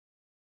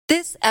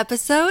This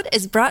episode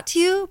is brought to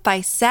you by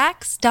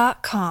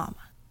Sax.com.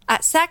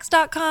 At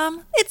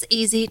Sax.com, it's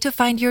easy to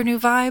find your new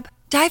vibe.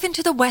 Dive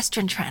into the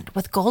Western trend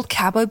with gold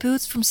cowboy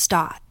boots from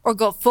Stott, or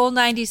go full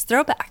 90s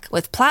throwback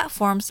with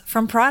platforms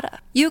from Prada.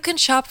 You can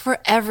shop for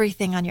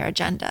everything on your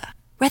agenda,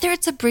 whether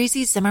it's a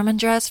breezy Zimmermann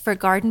dress for a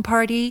garden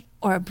party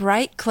or a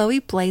bright Chloe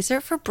blazer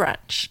for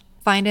brunch.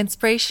 Find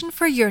inspiration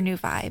for your new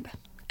vibe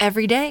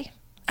every day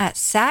at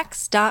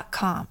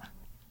Sax.com.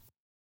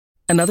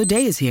 Another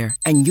day is here,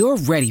 and you're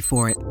ready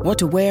for it. What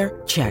to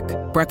wear? Check.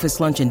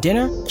 Breakfast, lunch, and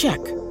dinner?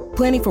 Check.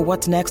 Planning for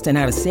what's next and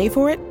how to save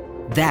for it?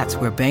 That's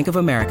where Bank of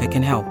America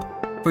can help.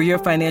 For your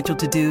financial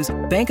to-dos,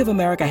 Bank of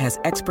America has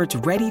experts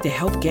ready to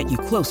help get you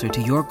closer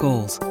to your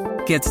goals.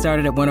 Get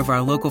started at one of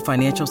our local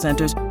financial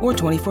centers or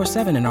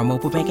 24/7 in our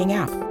mobile banking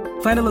app.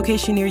 Find a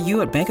location near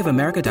you at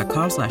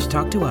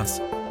bankofamerica.com/talktous.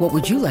 What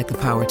would you like the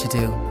power to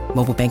do?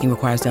 Mobile banking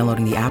requires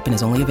downloading the app and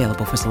is only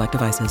available for select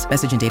devices.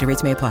 Message and data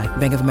rates may apply.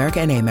 Bank of America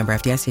N.A., member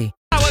FDIC.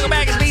 Welcome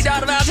back. It's me,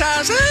 Don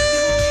Valentine's.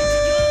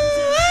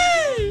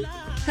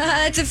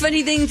 It's a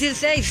funny thing to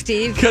say,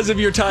 Steve. Because of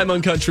your time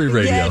on country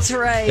radio. That's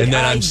right. And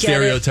then I I'm get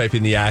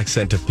stereotyping the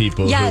accent of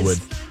people who would...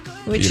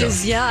 Which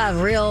is,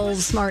 real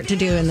smart to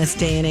do in this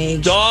day and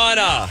age.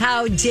 Donna!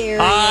 How dare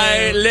you?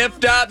 I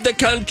lift up the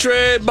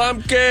country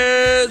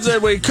bumpkins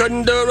and we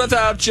couldn't do it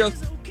without you.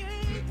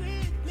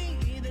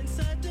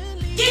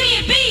 Give me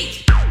a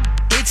beat!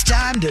 It's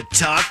time to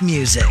talk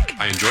music.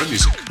 I enjoy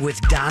music. With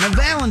Donna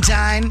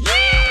Valentine.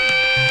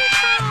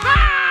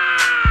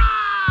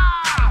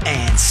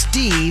 And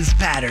Steve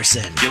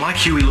Patterson. You like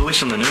Huey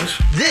Lewis on the news?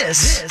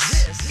 This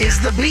is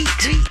The Beat.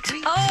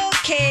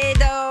 Okay,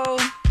 though.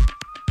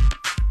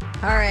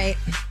 All right.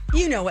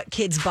 You know what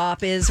Kids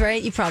Bop is,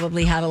 right? You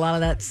probably had a lot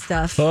of that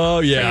stuff. Oh,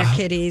 yeah. For your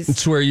kiddies.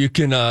 It's where you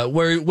can,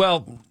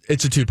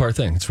 it's a two-part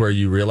thing. It's where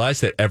you realize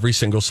that every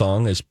single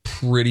song is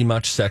pretty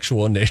much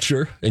sexual in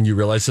nature. And you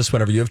realize this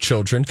whenever you have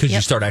children because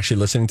you start actually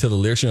listening to the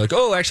lyrics and you're like,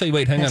 oh, actually,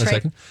 wait, hang on a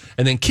second.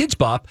 And then Kids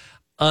Bop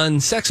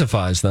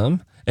unsexifies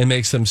them and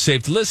makes them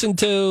safe to listen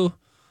to.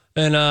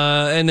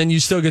 And then you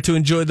still get to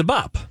enjoy the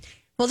bop.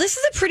 Well, this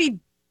is a pretty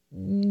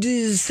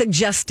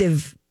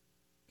suggestive,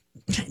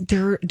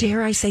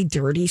 dare I say,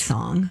 dirty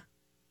song.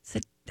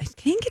 I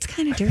think it's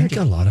kind of dirty. I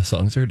think a lot of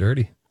songs are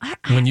dirty.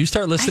 When you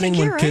start listening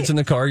with kids in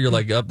the car, you're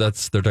like, they're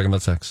talking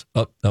about sex.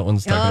 Oh, that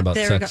one's talking about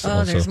sex.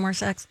 Oh, there's more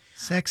sex.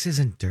 Sex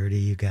isn't dirty,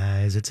 you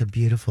guys. It's a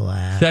beautiful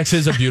act. Sex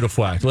is a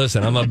beautiful act.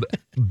 Listen, I'm a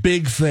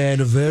big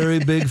fan, a very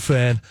big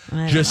fan.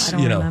 I don't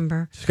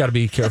remember. Just got to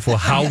be careful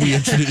how we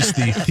introduce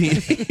the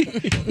theme.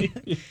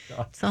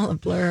 It's all a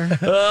blur.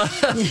 Oh,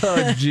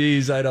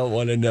 jeez, I don't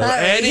want to know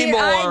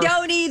anymore. I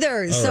don't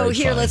either.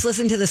 Fine. Let's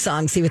listen to the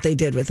song, see what they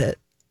did with it.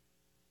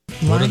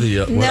 What are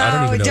the? I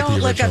don't even know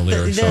what the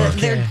look original up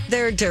lyrics are.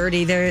 They're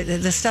dirty. They're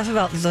the stuff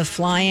about the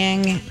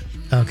flying.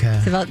 Okay.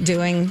 It's about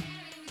doing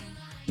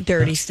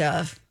dirty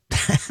stuff.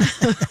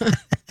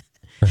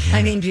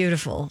 I mean,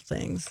 beautiful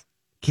things.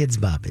 Kids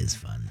Bop is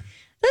fun.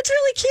 That's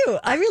really cute.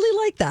 I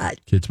really like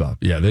that. Kids Bop.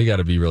 Yeah, they got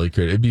to be really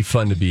creative. It'd be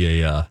fun to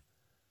be a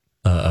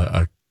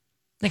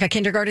like a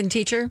kindergarten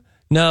teacher.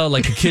 No,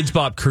 like a Kids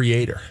Bop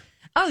creator.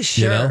 Oh,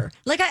 sure. You know?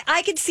 Like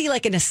I could see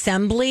like an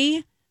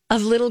assembly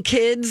of little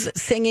kids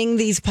singing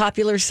these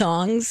popular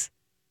songs,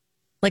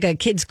 like a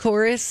kids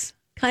chorus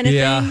kind of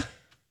thing.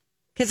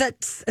 Because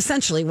that's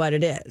essentially what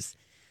it is.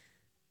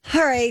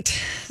 All right,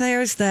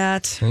 there's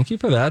that. Thank you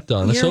for that,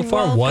 Donna. You're so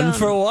far, welcome. 1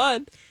 for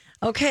 1.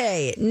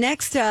 Okay,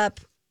 next up.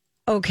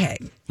 Okay.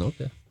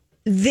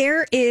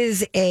 There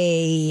is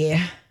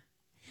a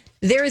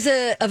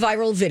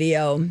viral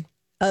video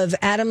of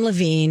Adam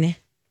Levine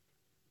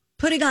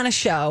putting on a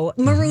show,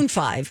 Maroon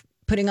 5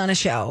 putting on a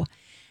show,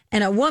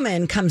 and a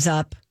woman comes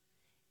up.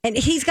 And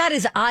he's got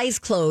his eyes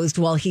closed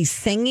while he's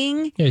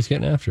singing. Yeah, he's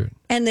getting after it.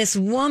 And this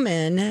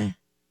woman,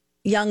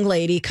 young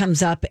lady,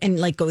 comes up and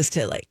goes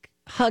to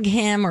hug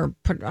him or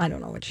I don't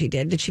know what she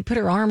did. Did she put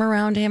her arm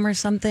around him or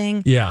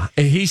something? Yeah,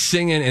 and he's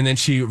singing, and then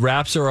she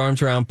wraps her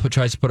arms around,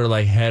 tries to put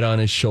her head on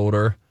his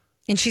shoulder.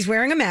 And she's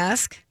wearing a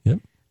mask.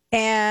 Yep.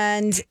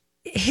 And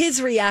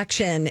his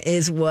reaction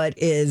is what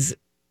is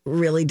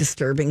really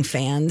disturbing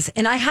fans.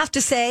 And I have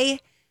to say,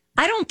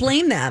 I don't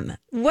blame them.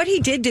 What he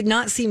did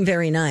not seem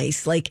very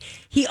nice.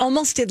 He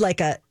almost did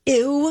a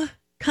ew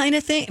kind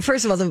of thing.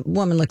 First of all, the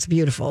woman looks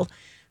beautiful,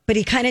 but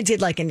he kind of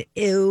did an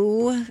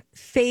ew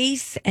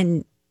face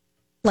and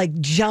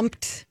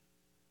jumped.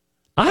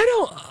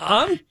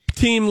 I'm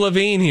Team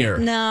Levine here.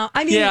 No,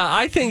 I mean. Yeah,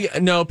 I think,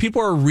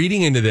 people are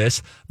reading into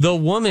this. The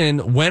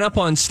woman went up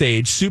on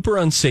stage, super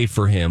unsafe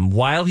for him,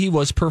 while he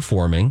was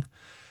performing.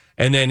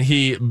 And then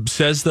he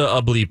says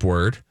a bleep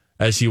word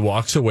as he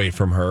walks away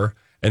from her.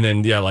 And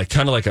then,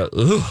 kind of a,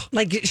 ugh.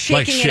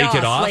 Shake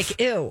it off.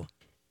 Ew.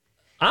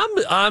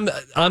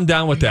 I'm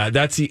down with that.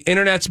 That's the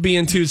internet's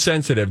being too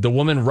sensitive. The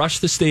woman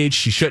rushed the stage.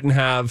 She shouldn't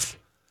have.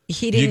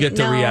 He didn't. You get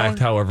to react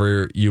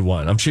however you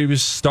want. I'm sure he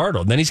was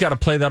startled. Then he's got to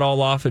play that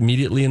all off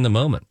immediately in the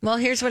moment. Well,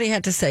 here's what he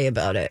had to say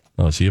about it.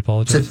 Oh, so he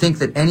apologized? To think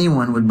that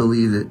anyone would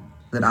believe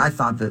that I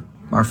thought that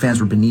our fans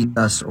were beneath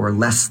us or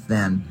less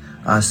than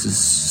us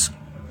is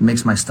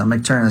makes my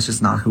stomach turn. That's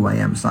just not who I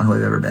am. It's not who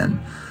I've ever been.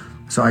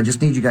 So I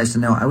just need you guys to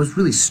know I was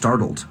really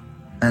startled.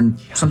 And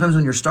sometimes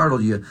when you're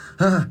startled, you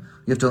have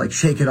to like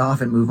shake it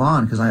off and move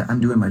on because I'm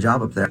doing my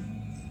job up there.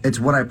 It's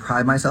what I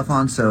pride myself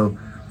on. So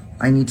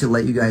I need to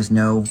let you guys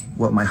know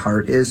what my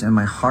heart is. And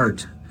my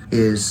heart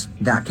is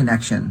that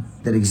connection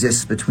that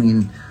exists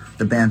between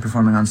the band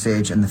performing on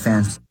stage and the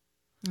fans.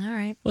 All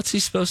right. What's he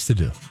supposed to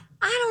do?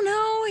 I don't know.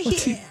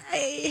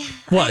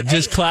 What?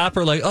 Just clap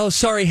or like, oh,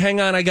 sorry,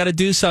 hang on, I got to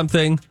do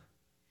something.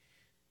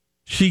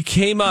 She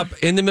came up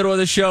in the middle of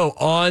the show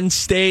on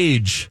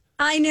stage.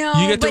 I know.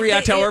 You get to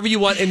react however you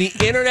want, and the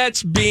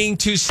internet's being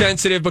too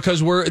sensitive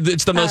because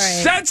it's the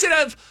most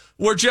sensitive.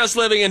 We're just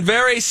living in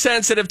very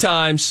sensitive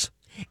times.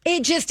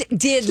 It just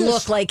did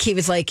look like he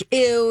was like,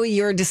 ew,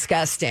 you're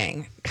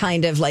disgusting.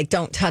 Kind of like,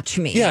 don't touch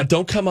me. Yeah,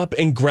 don't come up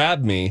and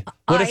grab me.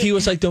 What if he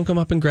was like, don't come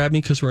up and grab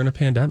me because we're in a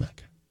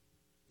pandemic?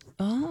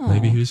 Oh.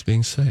 Maybe he was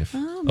being safe.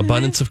 Oh,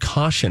 Abundance of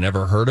caution.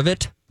 Ever heard of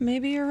it?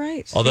 Maybe you're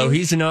right. Although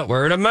he's not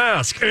wearing a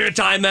mask.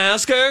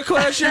 Anti-masker,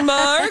 question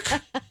mark?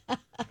 I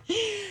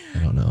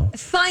don't know.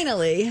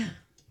 Finally,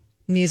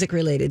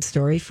 music-related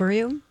story for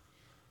you.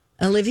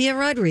 Olivia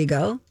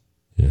Rodrigo.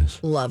 Yes.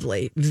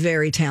 Lovely.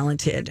 Very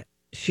talented.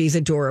 She's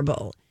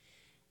adorable.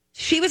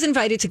 She was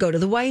invited to go to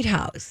the White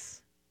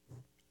House.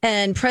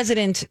 And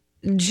President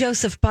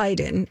Joseph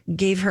Biden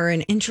gave her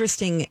an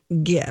interesting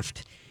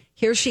gift.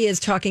 Here she is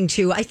talking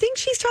to, I think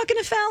she's talking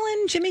to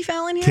Fallon, Jimmy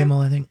Fallon here?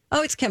 Kimmel, I think.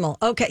 Oh, it's Kimmel.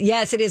 Okay.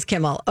 Yes, it is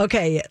Kimmel.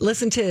 Okay.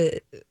 Listen to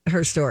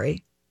her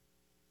story.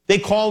 They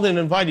called and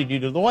invited you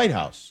to the White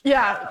House.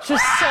 Yeah,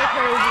 just so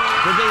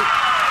crazy.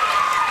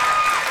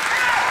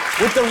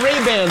 With the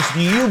Ray-Bans,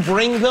 do you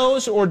bring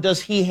those or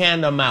does he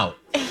hand them out?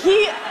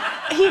 He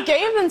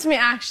gave them to me,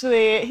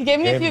 actually. He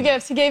gave me a few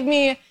gifts. He gave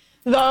me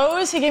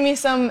those. He gave me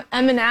some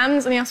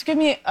M&Ms, and he also gave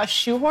me a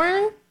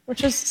shoehorn,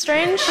 which is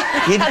strange.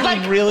 Did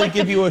he really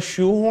give you a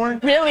shoehorn?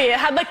 Really. It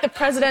had like the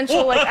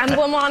presidential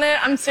emblem on it.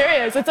 I'm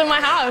serious. It's in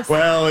my house.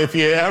 Well, if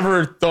you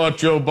ever thought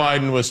Joe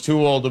Biden was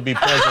too old to be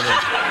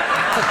president,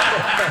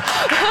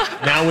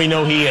 now we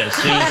know he is.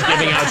 He's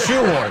giving out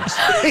shoehorns.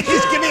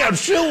 He's giving out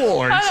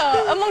shoehorns. I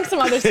know, among some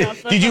other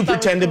stuff. Did you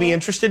pretend to be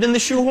interested in the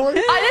shoehorn?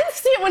 I didn't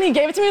see it when he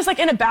gave it to me. It was like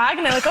in a bag,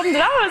 and I opened it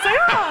up. I was like,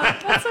 oh,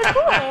 that's so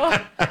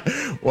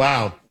cool.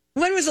 Wow.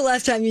 When was the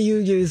last time you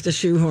used a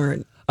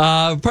shoehorn?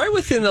 Probably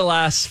within the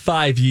last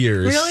 5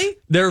 years. Really?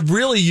 They're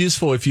really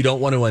useful if you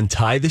don't want to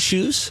untie the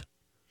shoes.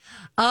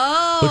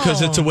 Oh.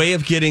 Because it's a way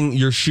of getting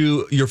your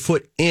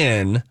foot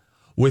in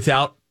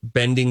without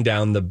bending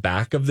down the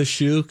back of the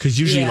shoe. Because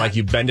usually like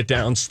you bend it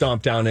down,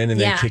 stomp down in, and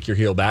then kick your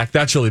heel back.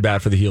 That's really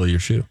bad for the heel of your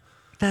shoe.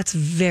 That's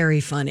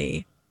very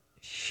funny.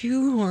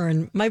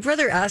 Shoehorn. My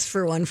brother asked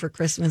for one for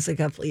Christmas a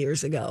couple of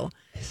years ago.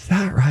 Is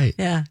that right?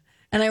 Yeah.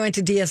 And I went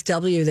to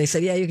DSW. They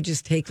said, yeah, you could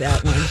just take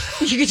that one.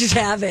 You could just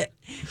have it.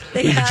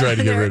 You can try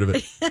to get rid of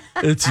it.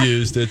 It's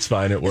used. It's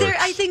fine. It works.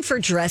 I think for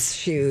dress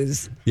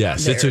shoes.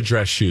 Yes, it's a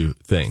dress shoe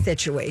thing.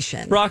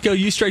 Situation. Rocco,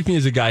 you strike me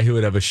as a guy who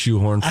would have a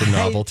shoehorn for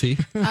novelty.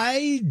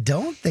 I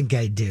don't think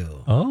I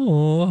do.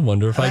 Oh, I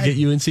wonder if I get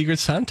you in Secret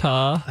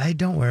Santa. I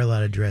don't wear a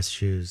lot of dress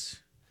shoes.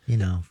 You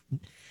know,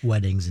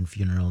 weddings and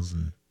funerals.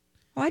 And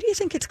why do you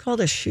think it's called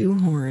a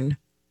shoehorn?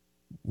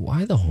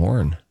 Why the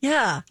horn?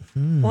 Yeah.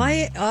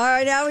 Why? All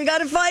right, now we got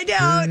to find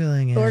out.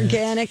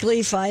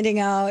 Organically finding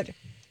out.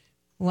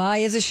 Why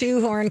is a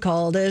shoehorn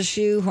called a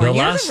shoehorn?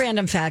 You're the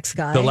random facts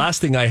guy. The last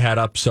thing I had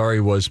up,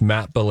 was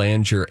Matt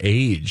Belanger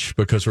age,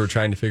 because we're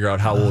trying to figure out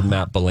how old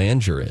Matt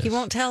Belanger is. He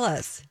won't tell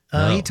us.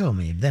 He told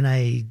me. Then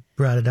I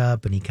brought it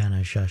up and he kind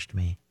of shushed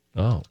me.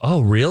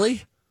 Oh,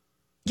 really?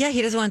 Yeah,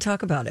 he doesn't want to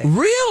talk about it.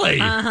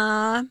 Really?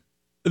 Uh-huh.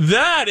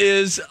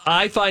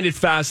 I find it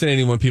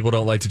fascinating when people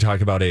don't like to talk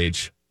about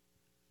age.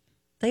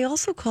 They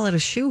also call it a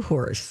shoe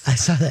horse. I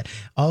saw that.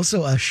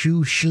 Also a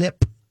shoe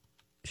schlip.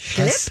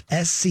 Schlip?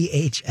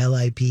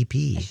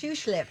 SCHLIPP. A shoe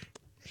slip.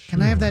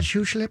 Can I have that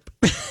shoe slip?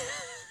 What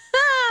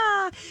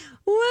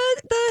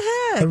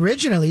the heck?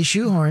 Originally,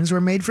 shoehorns were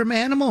made from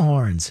animal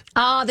horns.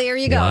 Oh, there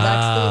you go. Wow.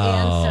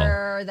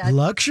 That's the answer.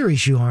 Luxury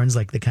shoehorns,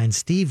 like the kind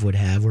Steve would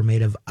have, were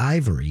made of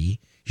ivory,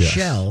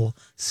 shell,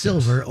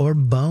 silver, or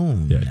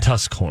bone. Yeah,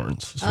 tusk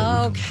horns.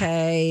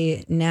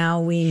 Okay,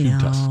 now we know.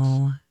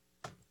 Tusks.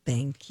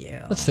 Thank you.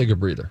 Let's take a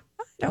breather.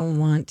 I don't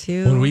want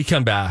to. When we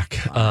come back,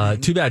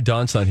 too bad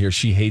Dawn's not here.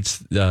 She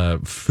hates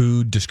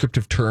food,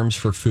 descriptive terms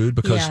for food,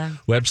 because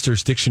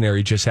Webster's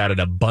Dictionary just added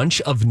a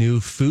bunch of new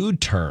food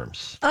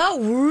terms.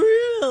 Oh,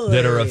 really?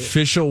 That are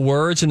official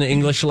words in the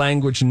English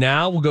language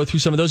now. We'll go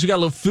through some of those. We got a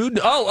little food.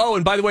 Oh,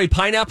 and by the way,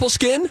 pineapple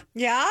skin?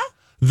 Yeah?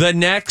 The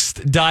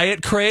next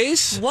diet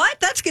craze?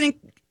 What? That's gonna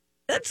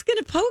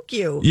poke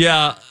you.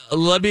 Yeah,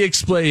 let me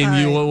explain.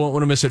 You won't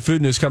want to miss it.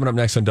 Food news coming up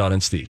next on Dawn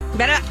and Steve.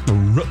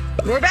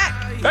 We're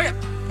back. Okay.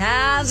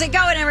 How's it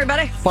going,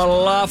 everybody?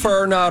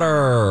 Falafel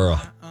nutter.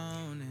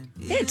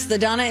 It's the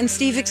Donna and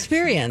Steve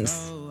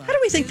experience. How do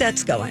we think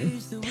that's going?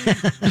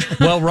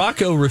 Well,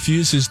 Rocco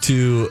refuses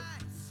to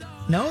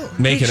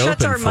make it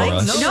open for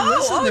us.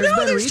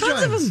 No, there's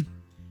tons of them.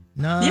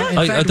 No,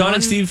 Yeah. in fact, Don one-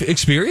 and Steve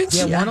experience?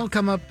 Yeah, one will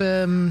come up.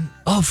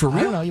 Oh, for I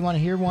don't real? know. You want to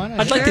hear one?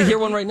 I'd like to hear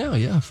one right now.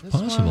 Yeah, if This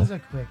possible. one's a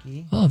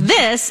quickie.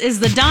 This is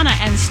the Donna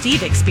and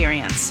Steve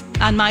experience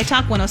on My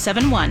Talk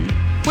 1071,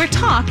 where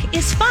talk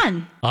is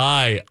fun.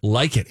 I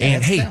like it.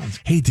 And that hey, sounds-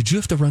 did you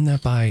have to run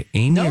that by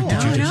Amy? No. or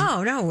did you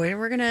No,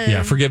 we're gonna.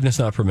 Yeah, forgiveness,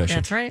 not permission.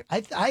 That's right.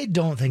 I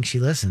don't think she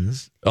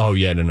listens. Oh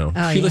yeah, no.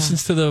 Oh, She yeah.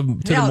 listens to the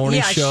No, morning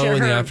yeah, show sure,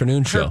 and the her-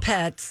 afternoon Her show.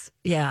 pets.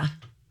 Yeah.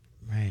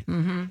 Right.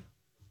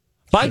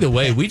 By the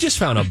way, we just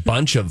found a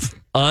bunch of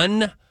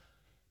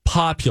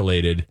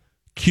unpopulated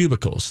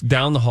cubicles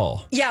down the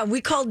hall. Yeah,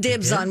 we called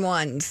dibs on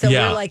one. So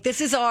Yeah. we're like,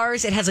 this is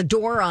ours. It has a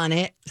door on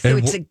it. So And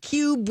it's a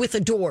cube with a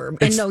door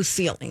and no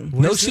ceiling.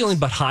 No ceiling,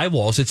 but high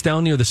walls. It's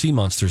down near the Sea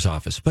Monsters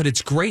office. But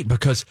it's great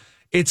because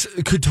it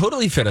could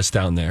totally fit us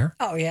down there.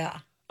 Oh, yeah.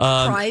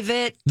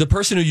 Private. The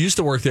person who used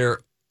to work there,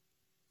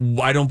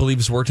 I don't believe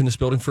has worked in this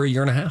building for a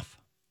year and a half.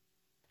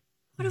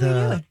 What are we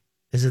doing?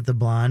 Is it the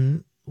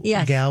blonde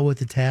Yes. gal with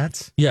the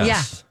tats? Yes.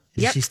 Yeah.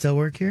 Does Yep. she still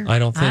work here? I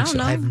don't think I don't so.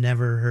 know. I've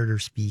never heard her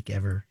speak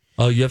ever.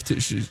 Oh, you have to.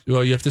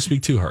 You have to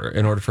speak to her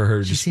in order for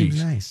her She to speak.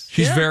 seems nice.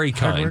 She's Yeah. very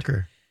Hard kind,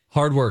 worker.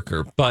 hard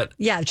worker. But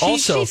Yeah,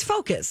 also, she's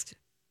focused.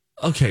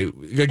 okay,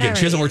 again, All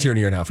she hasn't right. worked here in a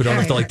year and a half. We don't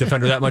have to like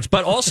defend her that much.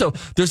 But also,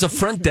 there's a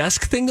front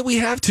desk thing that we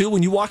have too.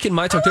 When you walk in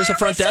My Talk, there's a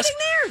front desk.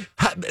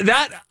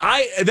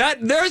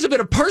 There's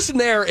been a person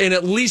there in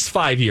at least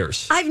 5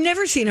 years. I've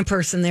never seen a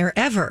person there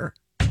ever.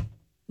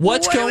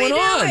 What's What going are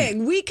we on?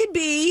 doing? We could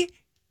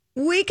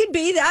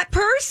be that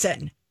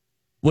person.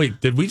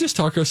 Wait, did we just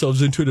talk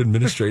ourselves into an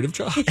administrative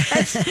job?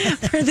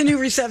 We're the new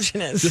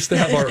receptionist. Just to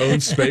have our own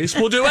space?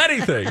 We'll do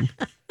anything.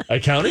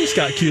 Accounting's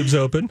got cubes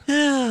open.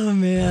 Oh,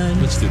 man.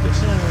 Let's do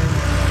this.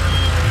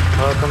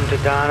 Welcome to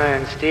Donna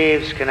and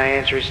Steve's. Can I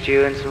interest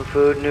you in some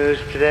food news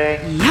today?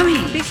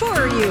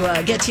 Before you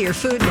get to your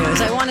food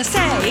news, I want to say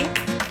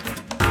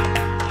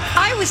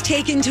I was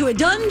taken to a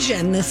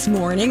dungeon this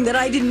morning that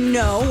I didn't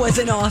know was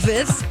an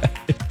office.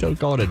 Don't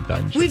call it a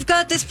dungeon. We've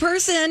got this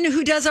person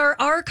who does our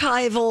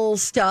archival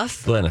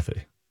stuff,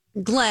 Glenathy.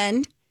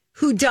 Glenn,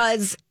 who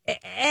does,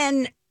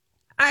 and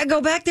I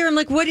go back there. I'm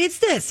like, what is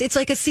this? It's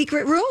like a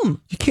secret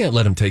room. You can't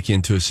let him take you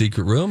into a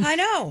secret room. I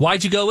know.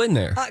 Why'd you go in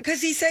there?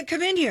 Because he said,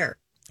 come in here.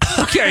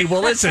 Okay,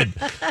 well, listen.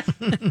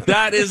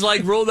 That is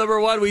like rule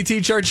number one. We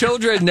teach our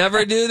children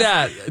never do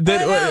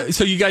that.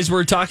 So you guys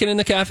were talking in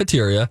the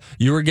cafeteria.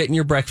 You were getting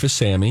your breakfast,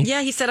 Sammy.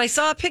 Yeah, he said, I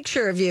saw a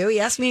picture of you. He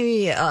asked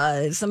me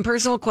some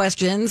personal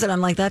questions, and I'm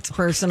like, that's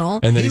personal.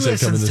 And then He he said,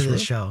 "Come in listens this to the room."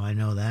 show. I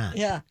know that.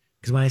 Yeah.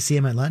 Because when I see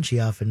him at lunch, he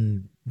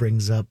often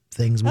brings up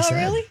things we Oh, said.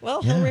 really?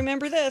 Well, Yeah. he'll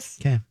remember this.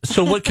 Okay.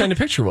 So what kind of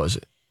picture was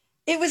it?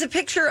 It was a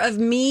picture of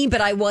me,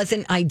 but I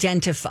wasn't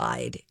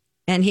identified.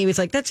 And he was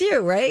like, that's you,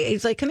 right?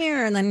 He's like, come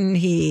here. And then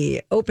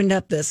he opened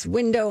up this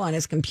window on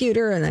his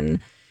computer and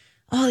then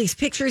all these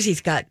pictures. He's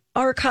got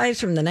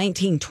archives from the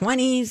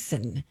 1920s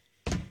and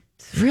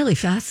it's really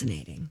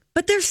fascinating.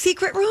 But there's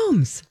secret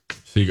rooms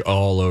So you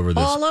all over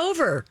this. all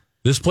over.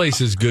 This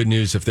place is good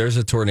news. If there's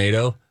a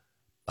tornado,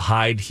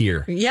 hide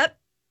here. Yep.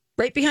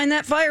 Right behind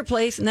that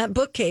fireplace and that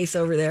bookcase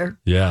over there.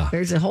 Yeah.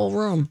 There's a whole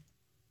room.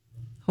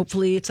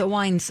 Hopefully it's a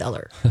wine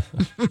cellar.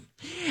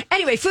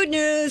 Anyway, food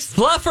news.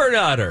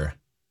 Fluffernutter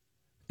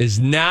is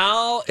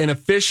now an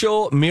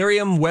official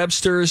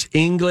Merriam-Webster's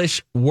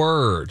English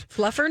word.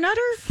 Fluffernutter?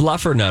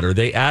 Fluffernutter.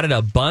 They added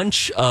a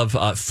bunch of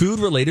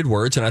food-related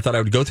words, and I thought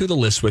I would go through the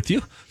list with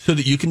you so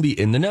that you can be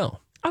in the know.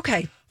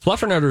 Okay.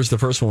 Fluffernutter is the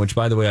first one, which,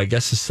 by the way, I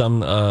guess is some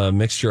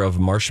mixture of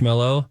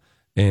marshmallow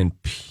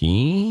and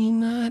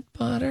peanut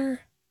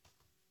butter.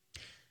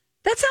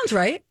 That sounds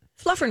right.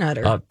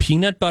 Fluffernutter.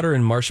 Peanut butter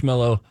and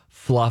marshmallow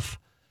fluff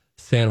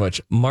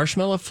sandwich.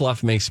 Marshmallow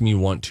fluff makes me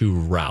want to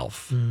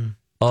Ralph.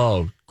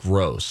 Oh,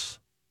 gross.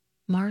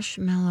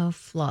 Marshmallow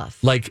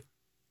fluff. Like,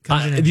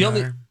 Comes in a the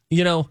jar.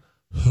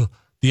 only,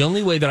 the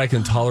only way that I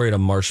can tolerate a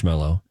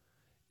marshmallow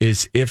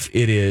is if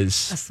it A is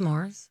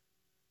s'mores?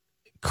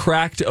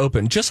 cracked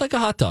open, just like a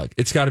hot dog.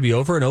 It's got to be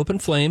over an open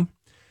flame,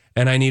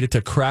 and I need it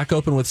to crack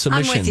open with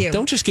submission. with you.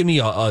 Don't just give me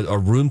a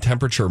room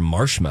temperature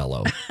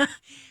marshmallow.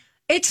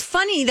 It's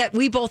funny that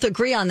we both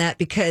agree on that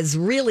because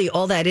really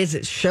all that is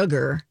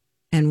sugar,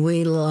 and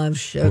we love We're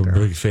sugar.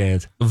 big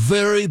fans.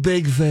 Very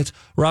big fans.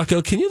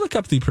 Rocco, can you look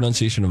up the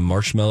pronunciation of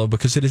marshmallow?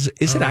 Because it is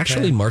it Okay.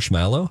 actually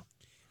marshmallow?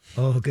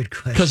 Oh, good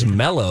question. Because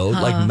mellow,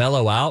 like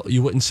mellow out,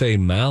 you wouldn't say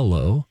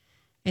mallow.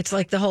 It's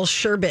like the whole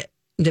sherbet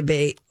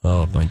debate.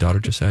 Oh, my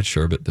daughter just had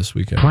sherbet this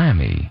weekend.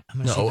 Clammy.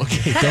 No,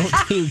 okay, don't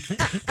do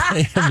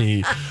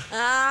clammy.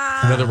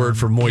 Another word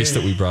for moist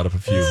that we brought up a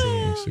few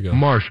weeks ago.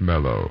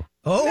 Marshmallow.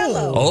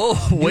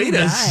 Oh, wait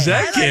a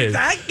second.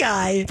 That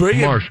guy. Bring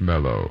it.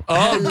 Marshmallow.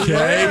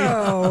 Okay.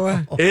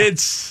 Oh.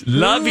 It's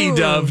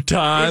lovey-dove Is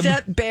time.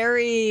 that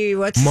Barry?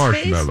 What's his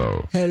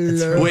Marshmallow. face?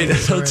 Hello. Wait,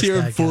 let's hear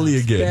it fully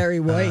again. Barry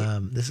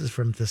White. This is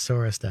from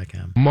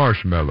thesaurus.com.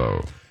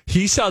 Marshmallow.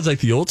 He sounds like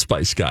the Old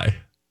Spice guy.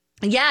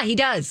 Yeah, he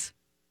does.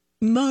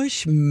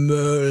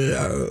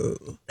 Marshmallow.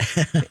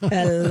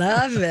 I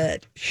love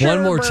it.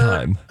 One more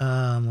time.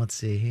 Let's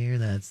see here.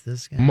 That's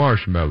this guy.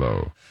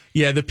 Marshmallow.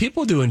 Yeah, the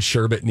people doing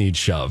sherbet need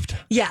shoved.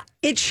 Yeah,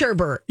 it's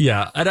sherbet.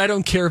 Yeah, and I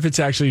don't care if it's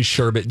actually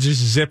sherbet.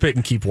 Just zip it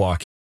and keep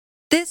walking.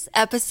 This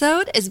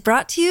episode is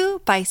brought to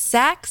you by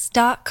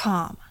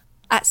Sax.com.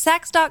 At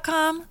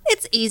Sax.com,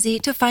 it's easy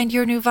to find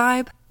your new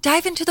vibe.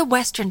 Dive into the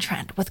Western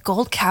trend with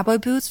gold cowboy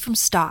boots from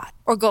Stott,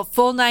 or go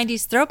full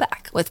 90s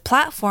throwback with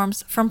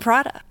platforms from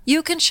Prada.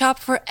 You can shop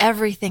for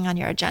everything on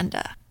your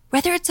agenda,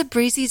 whether it's a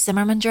breezy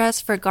Zimmermann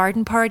dress for a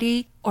garden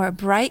party or a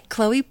bright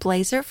Chloe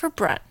blazer for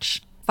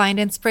brunch. Find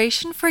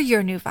inspiration for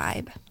your new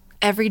vibe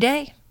every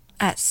day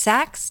at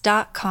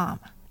Sax.com.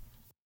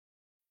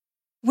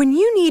 When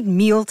you need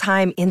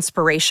mealtime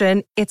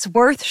inspiration, it's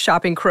worth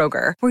shopping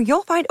Kroger, where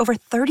you'll find over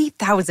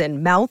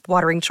 30,000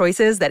 mouth-watering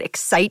choices that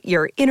excite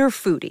your inner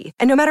foodie.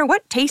 And no matter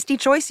what tasty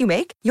choice you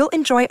make, you'll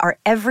enjoy our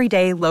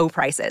everyday low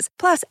prices,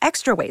 plus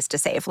extra ways to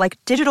save, like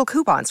digital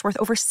coupons worth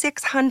over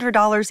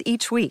 $600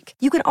 each week.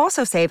 You can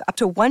also save up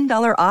to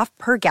 $1 off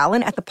per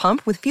gallon at the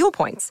pump with fuel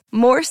points.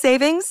 More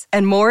savings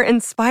and more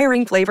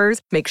inspiring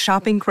flavors make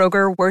shopping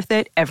Kroger worth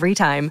it every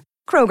time.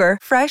 Kroger,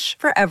 fresh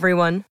for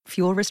everyone.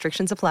 Fuel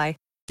restrictions apply.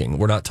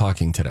 We're not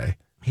talking today.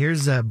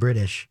 Here's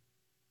British.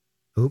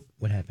 Oop,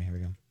 what happened? Here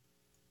we go.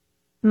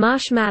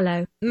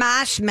 Marshmallow.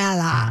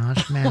 Marshmallow.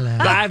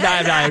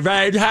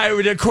 Bye,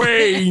 with the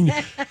Queen.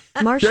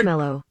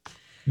 Marshmallow.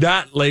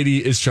 That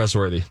lady is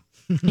trustworthy.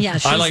 Yeah,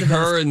 she's I like the best.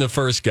 her and the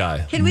first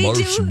guy. Can we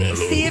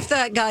see if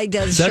that guy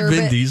does Is that sherbet?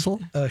 Vin Diesel?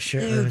 Oh, sure.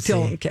 Ew,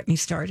 don't get me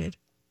started.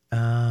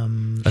 I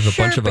have a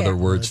bunch of other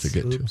words to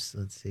get to.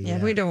 Let's see.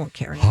 Yeah, we don't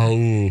care.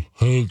 Hey,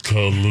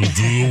 Carla,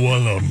 do you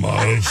want a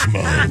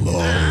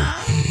marshmallow?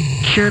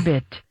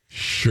 Sherbet.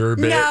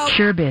 Sherbet.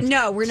 Sherbet.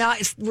 No, we're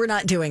not. We're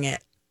not doing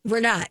it.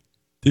 We're not.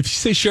 If you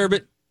say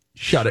sherbet,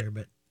 shut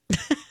Sherbet.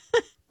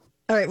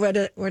 All right. What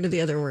are the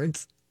other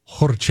words?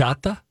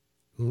 Horchata.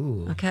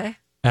 Ooh. Okay.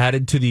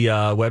 Added to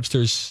the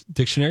Webster's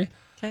dictionary.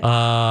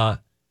 Okay.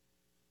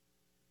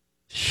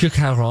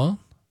 Chicharon.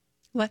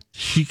 What?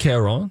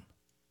 Chicharon.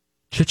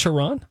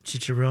 Chicharron.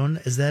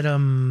 Chicharron. Is that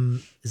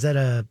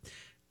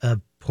a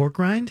pork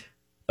rind?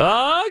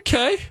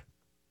 Okay.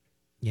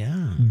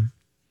 Yeah.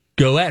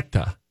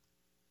 Goetta.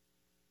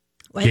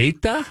 What?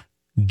 Gaeta?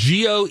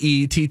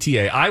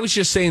 Goetta. I was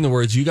just saying the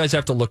words. You guys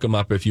have to look them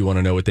up if you want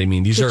to know what they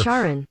mean. These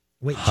Chicharon.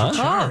 Wait, Huh?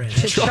 Chicharon.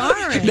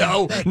 Chicharon.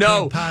 No, That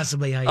no. can't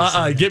possibly how you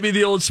say that. Give me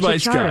the Old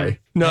Spice Chicharon. guy.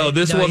 No,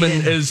 this No, he woman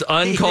didn't. is He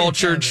didn't tell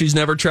uncultured. me. She's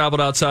never traveled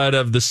outside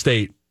of the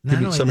state. Not Give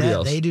me only somebody that,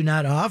 else. they do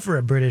not offer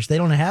a British. They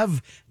don't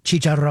have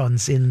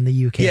chicharrons in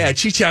the UK. Yeah,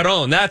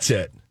 chicharron. That's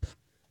it.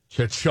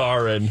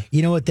 Chicharon.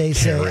 You know what they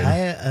say? Karen.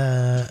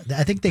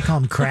 I think they call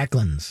them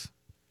cracklins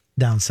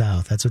down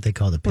south. That's what they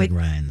call the pig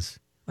rinds.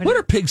 What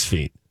are pig's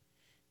feet?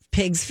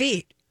 Pig's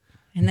feet.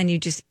 And then do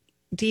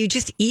you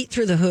just eat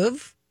through the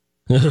hoof?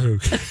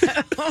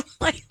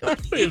 Like,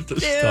 what do you do?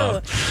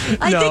 Stop.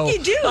 I No, think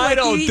you do. I Like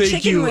don't you eat think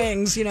chicken you-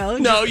 wings, you know?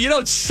 No, you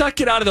don't suck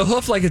it out of the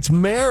hoof like it's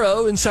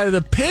marrow inside of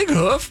the pig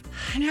hoof.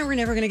 I know we're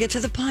never going to get to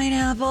the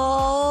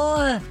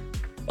pineapple.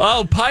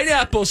 Oh,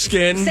 pineapple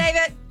skin. Save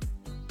it.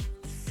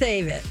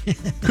 Save it.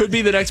 Could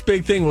be the next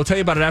big thing. We'll tell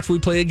you about it after we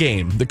play a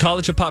game. The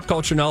College of Pop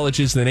Culture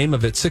Knowledge is the name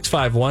of it.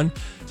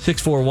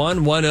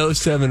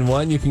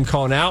 651-641-1071. You can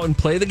call now and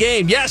play the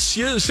game. Yes,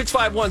 you.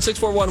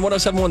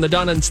 651-641-1071. The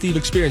Donna and Steve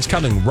Experience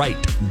coming right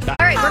back.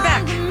 All right, we're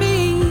back.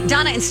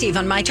 Donna and Steve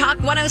on My Talk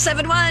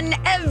 1071,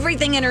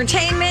 Everything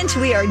Entertainment.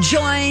 We are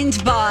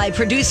joined by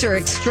producer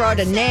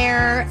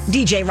extraordinaire,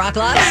 DJ Rock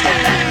Lobster.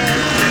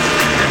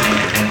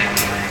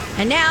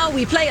 And now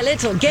we play a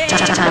little game.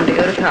 Time to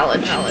go to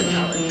college.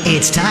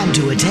 It's time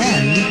to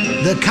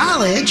attend the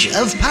College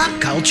of Pop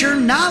Culture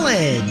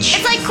Knowledge.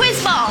 It's like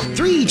quiz ball.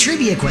 3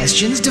 trivia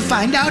questions to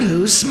find out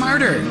who's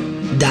smarter.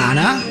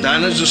 Donna?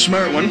 Donna's a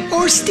smart one.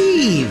 Or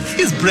Steve?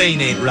 His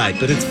brain ain't right,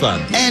 but it's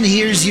fun. And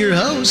here's your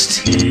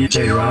host,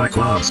 DJ Rock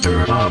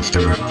Lobster.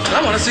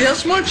 I want to see how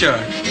smart you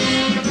are.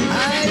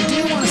 I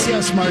do want to see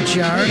how smart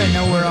you are. I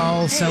know we're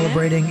all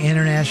celebrating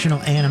International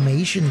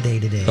Animation Day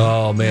today.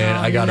 Oh, man.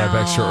 I got up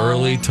extra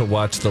early to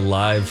watch the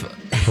live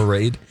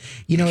parade.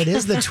 You know, it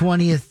is the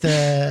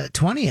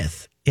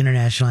 20th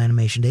International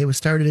Animation Day. It was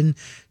started in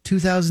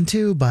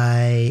 2002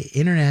 by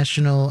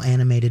International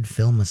Animated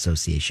Film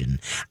Association,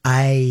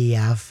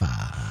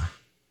 IAFA.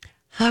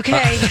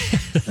 Okay,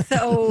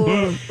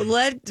 so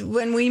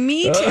when we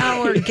meet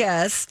our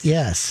guest.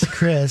 Yes,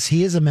 Chris.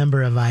 He is a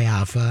member of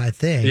IAFA, I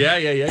think. Yeah.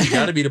 You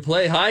got to be to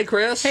play. Hi,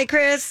 Chris. Hey,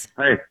 Chris.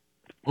 Hey.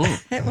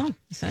 Hey, well,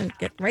 so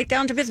get right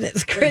down to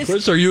business, Chris.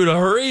 Chris, are you in a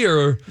hurry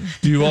or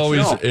do you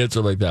always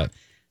answer like that?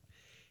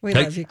 We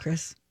love you,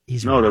 Chris.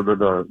 No,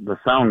 the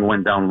sound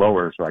went down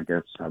lower, so I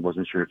guess I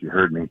wasn't sure if you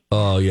heard me.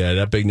 Oh, yeah,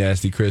 that big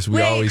nasty Chris.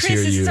 We always Chris,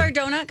 hear this you. is our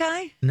donut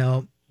guy?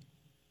 No,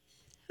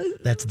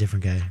 that's a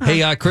different guy.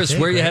 Hey, Chris, Okay,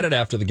 where are you great. headed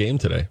after the game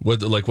today?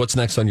 What's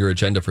next on your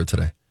agenda for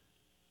today?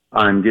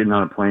 I'm getting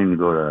on a plane to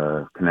go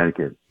to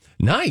Connecticut.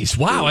 Nice.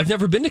 Wow, I've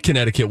never been to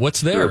Connecticut.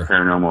 What's To a there?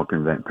 paranormal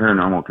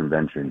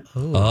convention.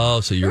 Oh,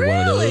 so you're one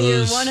of those.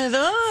 You're one of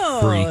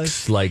those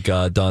freaks like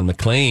Don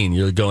McLean.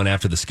 You're going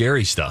after the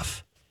scary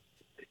stuff.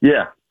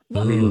 Yeah,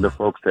 I mean the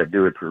folks that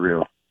do it for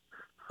real.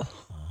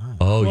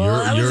 Oh,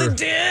 that was you're. a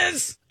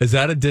diss. Is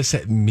that a diss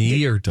at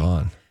me or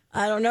Don?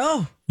 I don't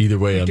know. Either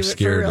way, You I'm do it for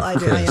scared. real. Of I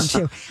do. I am Chris.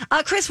 too.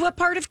 Chris, what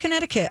part of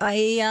Connecticut?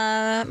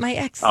 My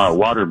ex.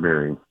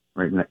 Waterbury,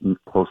 right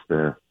close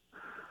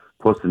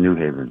to New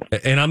Haven.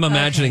 And I'm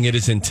imagining it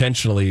is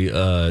intentionally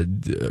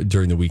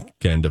during the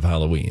weekend of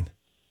Halloween.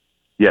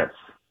 Yes.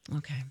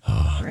 Okay.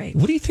 Great.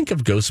 What do you think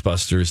of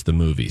Ghostbusters, the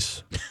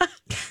movies?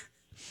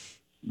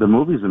 The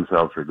movies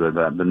themselves are good.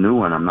 The new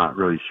one, I'm not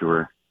really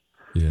sure.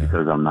 Yeah.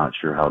 Because I'm not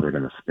sure how they're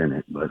going to spin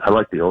it. But I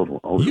like the old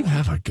one. You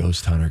have a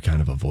ghost hunter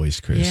kind of a voice,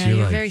 Chris. Yeah, you're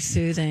like, very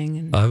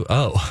soothing.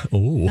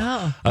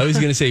 Oh. I was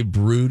going to say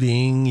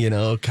brooding,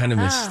 kind of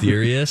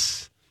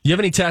mysterious. You have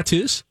any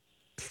tattoos?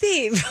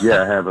 Steve.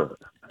 Yeah, I have a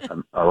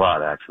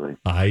lot, actually.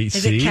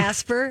 Is it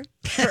Casper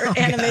for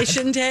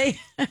Animation Day?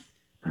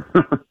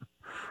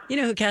 You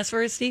know who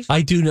Casper is, Steve?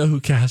 I do know who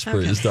Casper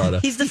is, Donna.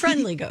 He's the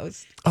friendly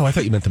ghost. Oh, I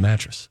thought you meant the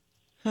mattress.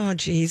 Oh,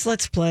 geez.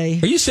 Let's play.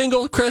 Are you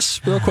single,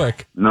 Chris? Real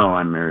quick. No,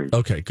 I'm married.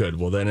 Okay, good.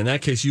 Well, then in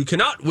that case, you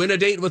cannot win a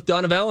date with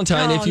Donna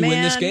Valentine if you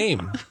win this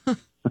game. All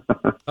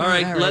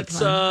right, let's.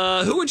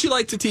 Who would you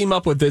like to team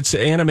up with? It's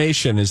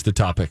animation is the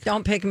topic.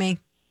 Don't pick me.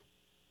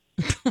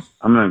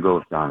 I'm going to go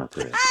with Donna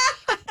today.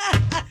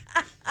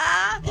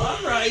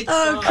 All right.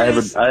 Oh,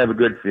 Chris. I have a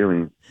good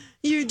feeling.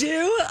 You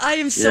do? I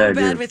am so I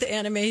bad do. with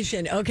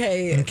animation.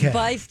 Okay.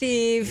 Bye,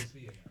 Steve.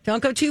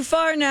 Don't go too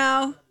far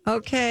now.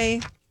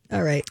 Okay.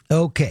 All right.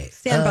 Okay.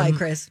 Stand by,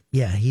 Chris.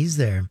 Yeah, he's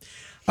there.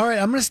 All right,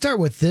 I'm going to start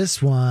with this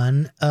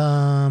one.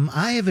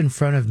 I have in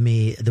front of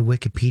me the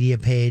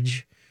Wikipedia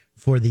page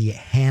for the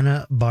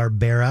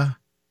Hanna-Barbera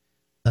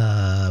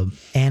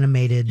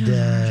animated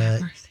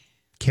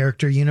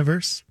character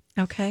universe.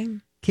 Okay.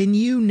 Can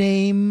you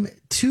name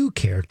 2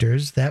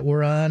 characters that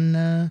were on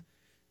a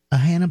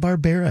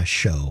Hanna-Barbera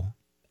show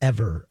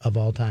ever of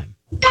all time?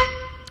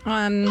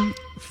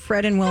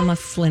 Fred and Wilma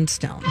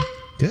Flintstone.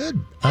 Good.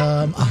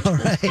 All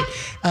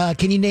right.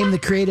 Can you name the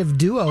creative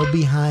duo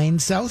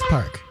behind South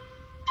Park?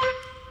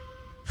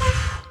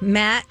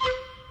 Matt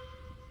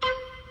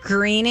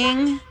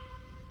Groening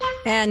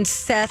and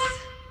Seth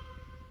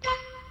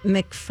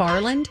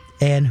MacFarlane.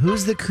 And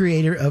who's the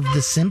creator of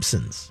The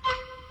Simpsons?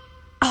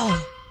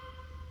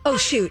 Oh,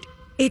 shoot.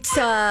 It's,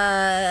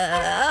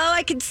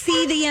 I could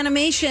see the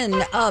animation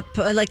up,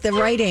 like the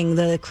writing,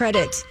 the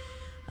credits.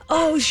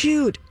 Oh,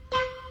 shoot.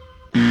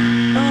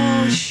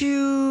 Oh,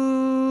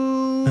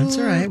 shoot. That's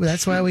all right. Well,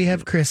 that's why we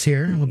have Chris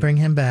here. We'll bring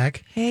him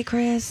back. Hey,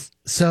 Chris.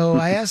 So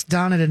I asked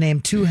Donna to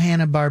name 2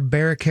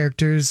 Hanna-Barbera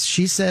characters.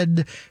 She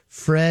said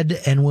Fred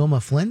and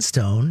Wilma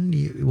Flintstone.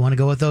 You want to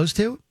go with those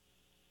 2?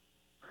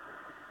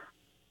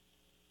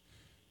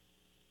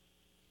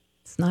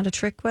 It's not a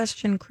trick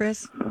question,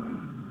 Chris.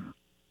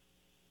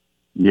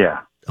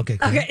 Yeah. Okay.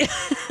 Cool. Okay.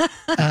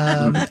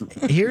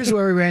 Here's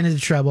where we ran into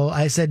trouble.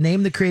 I said,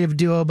 name the creative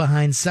duo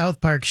behind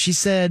South Park. She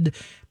said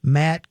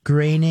Matt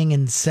Groening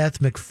and Seth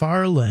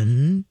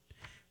MacFarlane.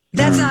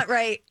 That's not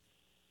right.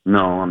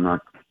 No, I'm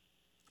not.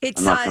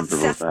 It's I'm not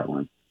comfortable Seth, with that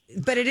one.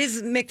 but it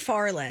is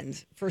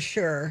McFarland for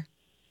sure.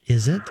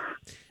 Is it?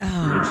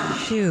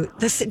 Oh, shoot.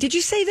 Did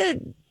you say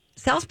the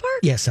South Park?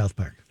 Yeah, South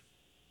Park.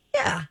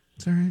 Yeah.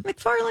 That's all right.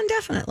 McFarland,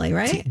 definitely,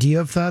 right? Do you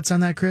have thoughts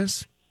on that,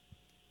 Chris?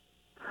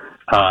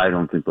 I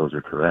don't think those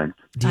are correct.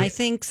 I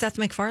think Seth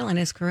MacFarlane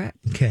is correct.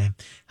 Okay.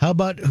 How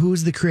about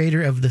who's the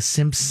creator of The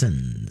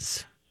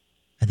Simpsons?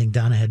 I think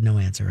Donna had no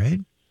answer, right?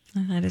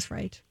 That is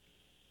right.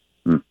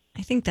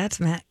 I think that's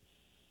Matt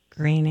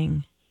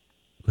Groening.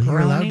 Well, you're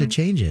allowed to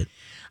change it.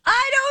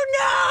 I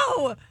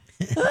don't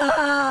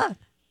know.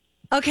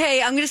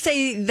 Okay, I'm going to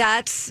say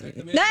that's...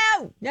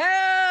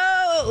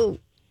 No!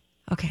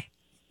 Okay.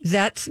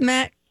 That's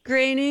Matt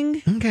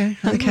Groening. Okay.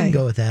 I think we can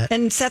go with that.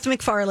 And Seth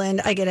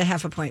MacFarlane, I get a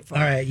half a point for.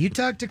 All right. You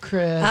talk to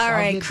Chris. All I'll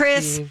right, get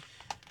Chris. Steve.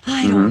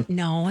 I don't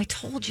know. I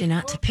told you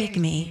not to pick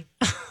me.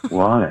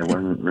 Well, I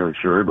wasn't really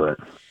sure, but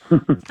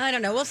I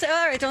don't know. We'll say,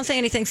 all right, don't say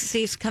anything.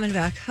 Steve's coming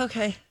back.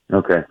 Okay.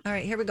 okay. All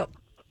right, here we go.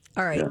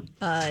 All right.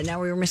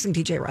 Now we were missing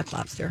DJ Rock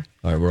Lobster.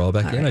 All right, we're all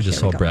back All in. right, I just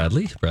here we saw go.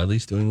 Bradley.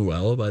 Bradley's doing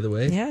well, by the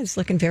way. Yeah, he's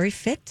looking very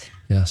fit.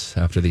 Yes,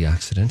 after the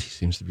accident, he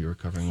seems to be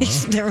recovering well.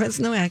 There was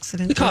no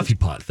accident. The coffee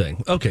pot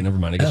thing. Okay, never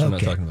mind. I guess we're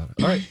not talking about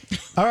it. All right.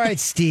 All right,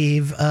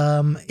 Steve.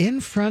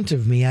 In front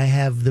of me, I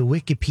have the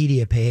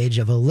Wikipedia page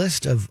of a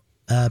list of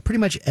pretty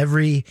much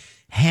every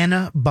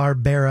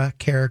Hanna-Barbera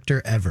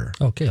character ever.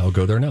 Okay, I'll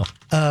go there now.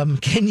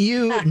 Can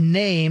you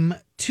name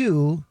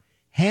 2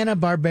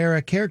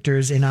 Hanna-Barbera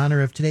characters in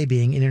honor of today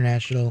being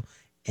International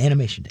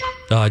Animation Day?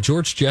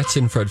 George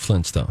Jetson, Fred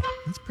Flintstone.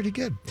 That's pretty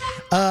good.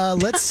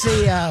 Let's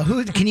see.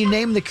 Who can you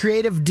name the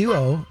creative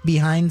duo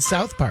behind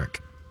South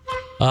Park?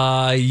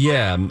 Matt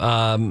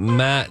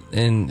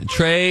and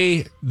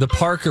Trey, the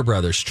Parker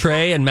brothers.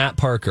 Trey and Matt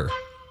Parker.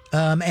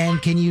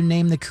 And can you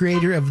name the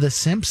creator of The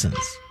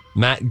Simpsons?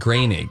 Matt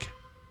Groening.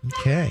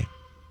 Okay.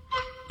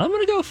 I'm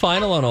going to go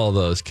final on all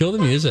those. Kill the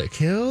music.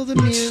 Kill the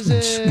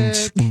music.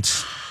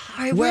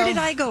 All right, where did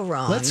I go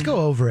wrong? Let's go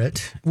over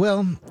it.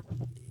 Well,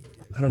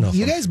 I don't know.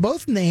 You guys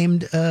both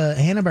named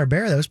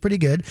Hanna-Barbera. That was pretty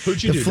good.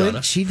 Who'd you do,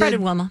 Donna? She Fred did.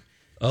 and Wilma.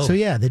 Oh. So,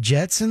 yeah, the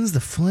Jetsons, the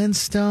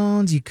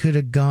Flintstones. You could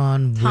have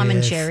gone with... Tom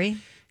and Jerry.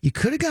 You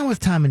could have gone with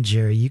Tom and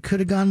Jerry. You could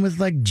have gone with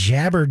like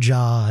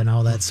Jabberjaw and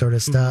all that sort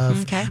of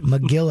stuff. Okay.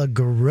 Magilla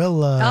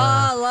Gorilla. Oh,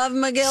 I love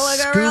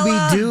Magilla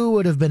Gorilla. Scooby-Doo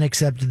would have been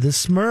accepted. The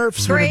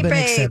Smurfs would have been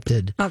Grape Ape.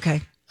 accepted.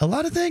 Okay. A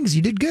lot of things.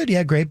 You did good.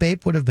 Yeah, Grape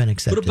Ape would have been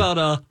accepted. What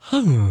about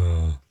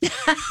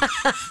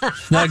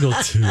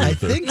Snaggletooth? I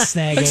think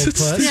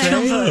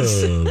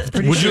Snagglepuss,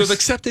 right? Would you have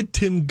accepted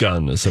Tim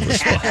Gunn as a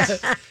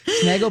response?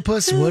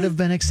 Snagglepuss would have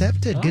been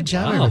accepted. Good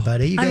job,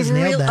 everybody. You guys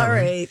nailed that. All one.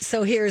 right,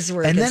 so here's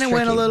where And gets then it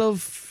went a tricky. little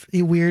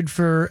weird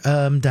for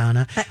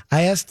Donna.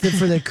 I asked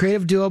for the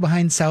creative duo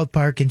behind South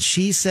Park, and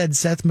she said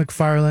Seth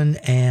MacFarlane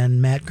and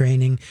Matt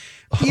Groening.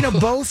 You know,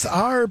 both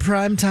are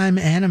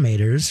primetime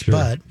animators,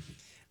 but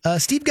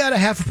Steve got a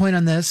half a point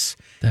on this.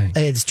 Dang.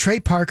 It's Trey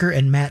Parker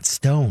and Matt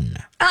Stone.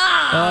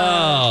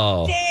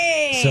 Oh.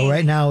 Dang. So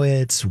right now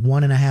it's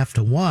 1.5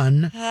 to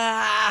 1.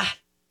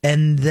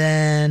 And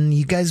then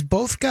you guys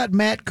both got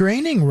Matt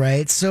Groening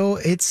right, so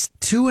it's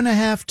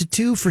 2.5 to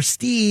 2 for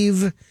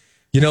Steve.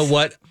 You know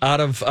what? Out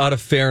of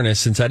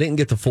fairness, since I didn't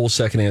get the full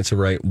second answer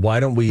right,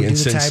 why don't we? Do And the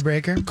since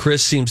tiebreaker?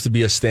 Chris seems to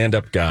be a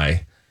stand-up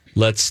guy,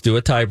 let's do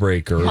a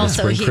tiebreaker. Let's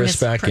Also, bring he Chris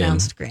back in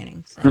mispronounced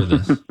Groening. So. for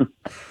this.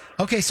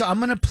 Okay, so I'm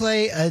going to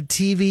play a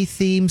TV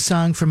theme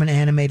song from an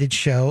animated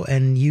show,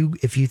 and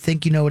if you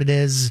think you know what it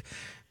is,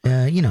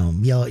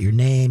 yell out your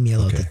name,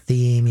 yell out the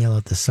theme, yell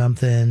out the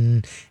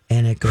something,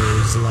 and it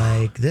goes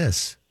like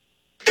this.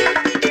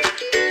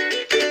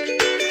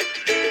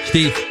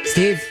 Steve.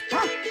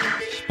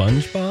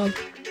 SpongeBob?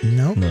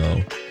 Nope.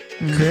 No.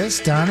 Chris,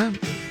 Donna?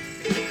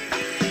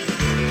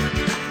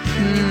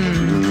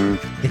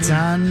 It's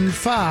on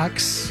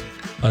Fox.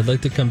 I'd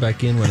like to come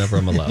back in whenever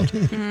I'm allowed.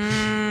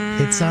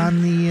 It's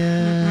on the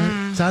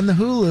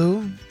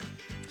Hulu.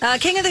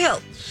 King of the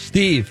Hill.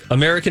 Steve,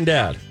 American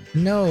Dad.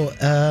 No,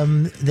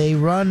 they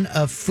run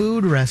a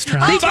food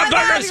restaurant. Bob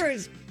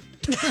Burgers.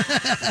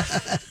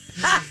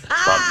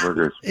 Bob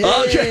Burgers.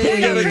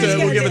 Okay,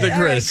 we'll give it to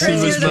Chris. He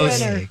was You're the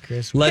most winner.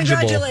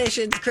 legible.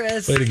 Congratulations,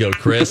 Chris. Way to go,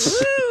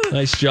 Chris.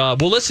 Nice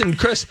job. Well, listen,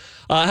 Chris,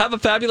 have a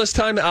fabulous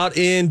time out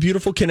in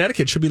beautiful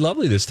Connecticut. Should be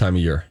lovely this time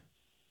of year.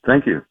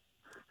 Thank you.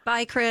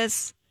 Bye,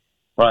 Chris.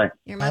 Bye.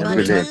 You're my I'll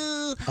money.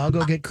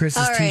 go get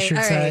Chris's All right, t-shirt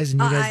all right. size,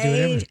 and you guys do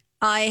whatever.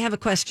 I have a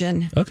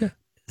question. Okay.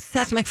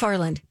 Seth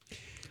MacFarlane.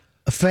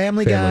 A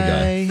Family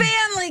Guy,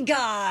 Family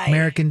Guy.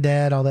 American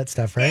Dad, all that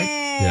stuff, right?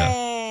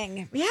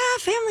 Dang. Yeah,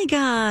 Family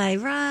Guy.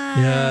 Right.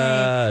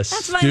 Yes.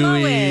 That's my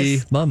Stewie.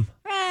 Lois. Mom.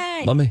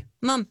 Right. Mommy.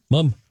 Mom.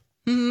 Mom.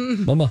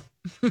 Mama.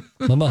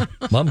 Mama.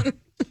 Mom.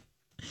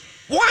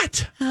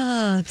 What?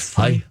 Oh, it's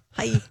funny.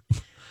 Hi.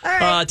 All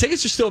right.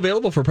 Tickets are still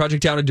available for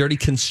Project Down and Dirty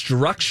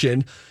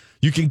Construction.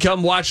 You can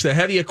come watch the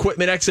heavy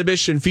equipment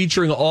exhibition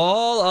featuring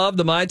all of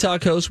the My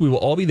Talk hosts. We will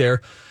all be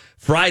there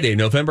Friday,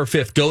 November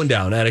 5th, going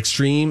down at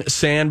Extreme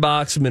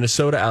Sandbox,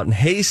 Minnesota, out in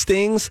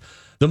Hastings.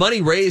 The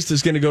money raised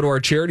is going to go to our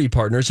charity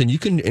partners, and you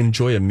can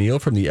enjoy a meal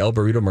from the El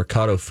Burrito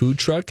Mercado food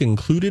truck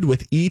included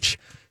with each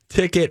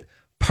ticket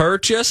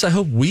purchase. I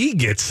hope we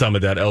get some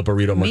of that El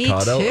Burrito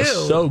Mercado. Me too.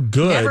 It's so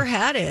good. Never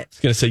had it. I was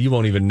going to say, you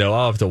won't even know.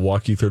 I'll have to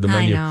walk you through the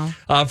menu. I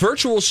know.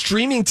 Virtual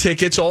streaming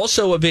tickets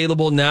also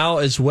available now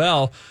as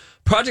well.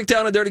 Project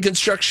Down and Dirty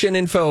Construction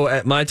info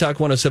at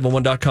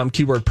mytalk1071.com,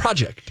 keyword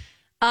project.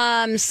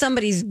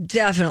 Somebody's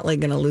definitely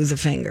going to lose a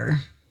finger.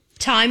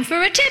 Time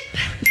for a tip.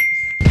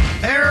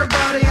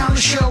 Everybody on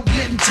the show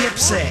getting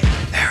tipsy.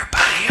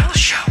 Everybody on the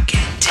show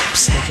getting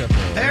tipsy.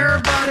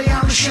 Everybody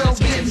on the show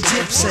getting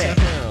tipsy.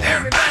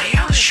 Everybody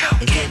on the show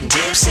getting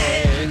tipsy.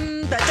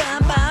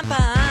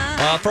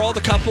 For all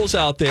the couples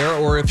out there,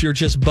 or if you're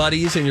just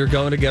buddies and you're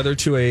going together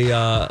to a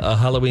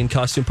Halloween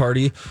costume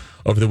party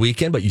over the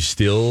weekend, but you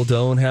still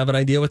don't have an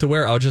idea what to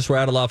wear, I'll just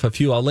rattle off a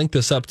few. I'll link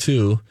this up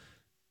too.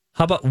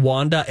 How about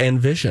Wanda and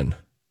Vision?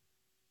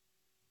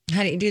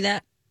 How do you do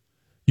that?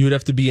 You would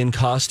have to be in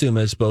costume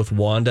as both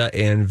Wanda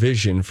and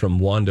Vision from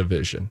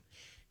WandaVision.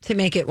 To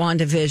make it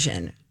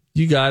WandaVision.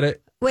 You got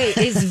it. Wait,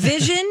 is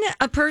Vision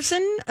a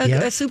person? A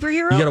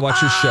superhero? You got to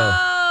watch this show.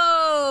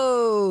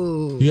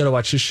 Oh. You got to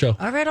watch this show.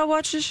 All right, I'll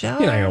watch the show.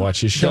 You're not going to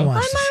watch this show. Don't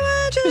watch the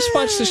show. Just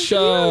watch the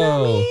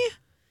show.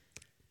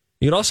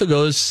 You could also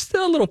go, it's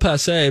still a little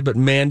passe, but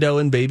Mando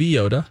and Baby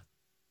Yoda.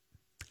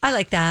 I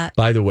like that.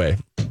 By the way,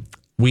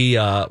 we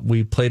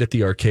played at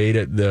the arcade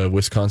at the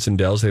Wisconsin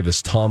Dells. They have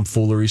this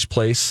tomfoolery's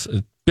place,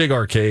 a big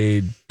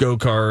arcade,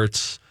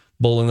 go-karts,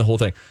 bowling, the whole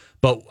thing.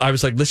 But I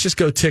was like, let's just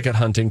go ticket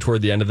hunting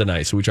toward the end of the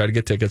night. So we tried to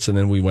get tickets, and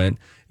then we went,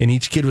 and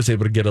each kid was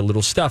able to get a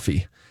little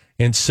stuffy.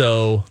 And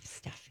so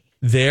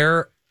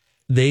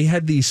they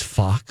had these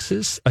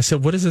foxes. I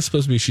said, what is this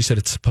supposed to be? She said,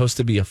 it's supposed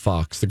to be a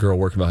fox, the girl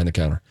working behind the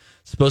counter.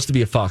 It's supposed to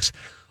be a fox.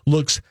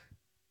 Looks,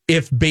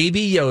 if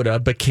Baby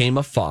Yoda became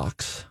a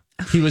fox,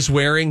 He was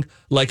wearing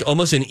like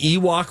almost an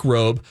Ewok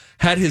robe,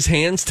 had his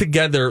hands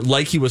together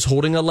like he was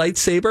holding a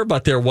lightsaber,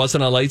 but there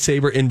wasn't a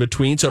lightsaber in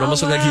between. So it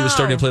almost looked like he was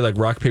starting to play like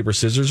rock, paper,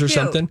 scissors or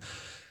something.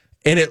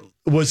 And it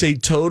was a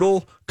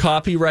total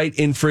copyright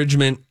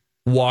infringement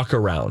walk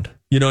around.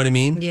 You know what I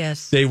mean?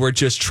 Yes. They were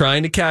just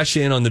trying to cash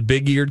in on the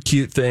big-eared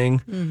cute thing.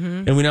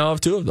 Mm-hmm. And we now have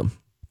two of them.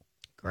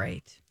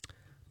 Great.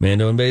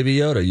 Mando and Baby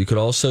Yoda. You could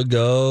also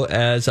go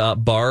as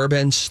Barb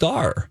and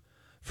Star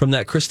from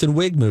that Kristen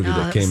Wiig movie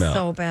that came out.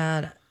 So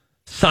bad.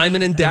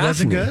 Simon and Daphne. It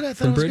wasn't good? I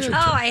thought it was good.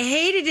 Oh, I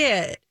hated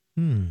it.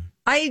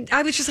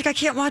 I was just like, I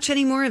can't watch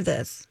any more of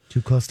this.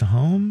 Too close to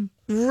home?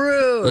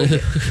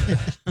 Rude.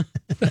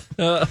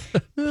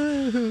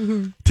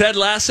 Ted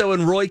Lasso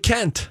and Roy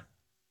Kent.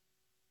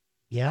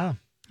 Yeah.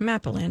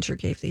 Matt Belanger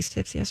gave these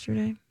tips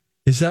yesterday.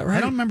 Is that right?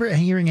 I don't remember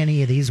hearing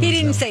any of these ones. He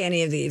didn't though. say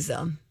any of these,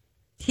 though.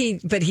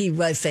 But he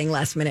was saying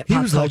last minute He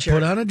pop was culture.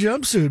 like, put on a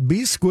jumpsuit,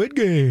 be Squid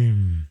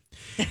Game.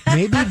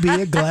 Maybe be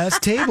a glass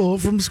table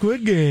from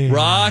Squid Game.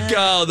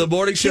 Rocco, the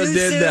morning show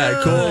did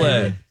that.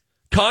 Cool.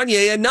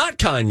 Kanye and not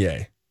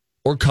Kanye.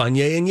 Or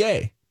Kanye and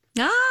Ye.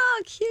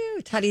 Oh,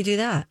 cute. How do you do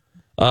that?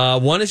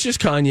 One is just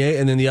Kanye,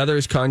 and then the other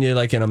is Kanye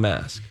like in a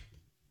mask.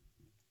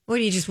 What,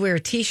 do you just wear a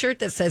T-shirt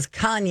that says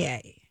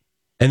Kanye?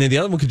 And then the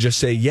other one could just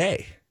say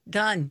Ye.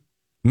 Done.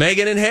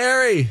 Meghan and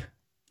Harry.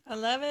 I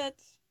love it.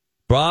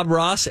 Bob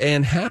Ross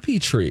and Happy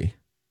Tree.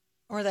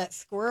 Or that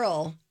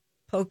squirrel,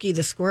 Pokey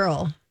the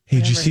squirrel. Hey,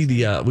 did you see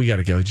we got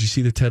to go. Did you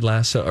see the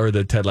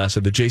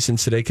the Jason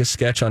Sudeikis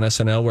sketch on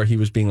SNL where he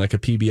was being like a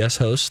PBS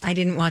host? I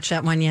didn't watch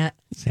that one yet.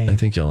 Same. I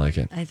think you'll like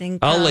it. I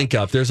think I'll link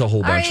up. There's a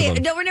whole bunch of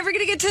them. No, we're never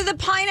going to get to the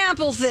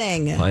pineapple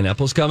thing.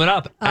 Pineapple's coming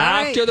up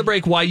after the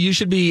break. Why you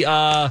should be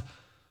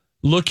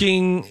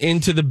looking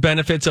into the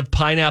benefits of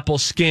pineapple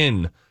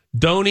skin.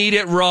 Don't eat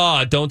it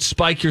raw. Don't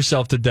spike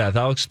yourself to death.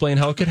 I'll explain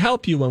how it could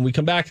help you when we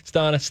come back. It's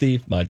Donna,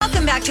 Steve, Mud.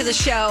 Welcome back to the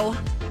show.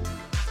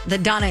 The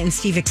Donna and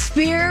Steve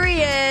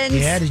Experience.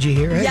 Yeah, did you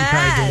hear it?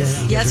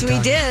 Yes, we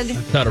did.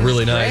 Sounded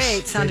really nice.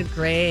 Great. Sounded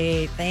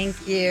great.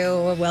 Thank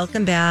you.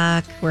 Welcome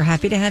back. We're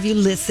happy to have you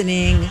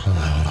listening.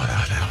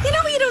 You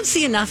know what you don't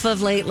see enough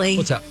of lately?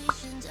 What's that?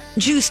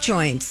 Juice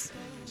joints.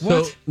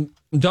 So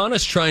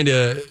Donna's trying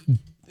to...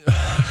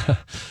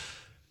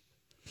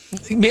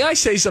 May I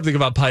say something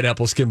about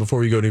pineapple skin before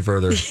we go any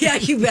further? Yeah,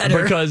 you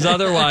better. Because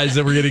otherwise,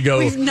 then we're going to go.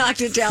 We've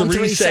knocked it down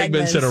three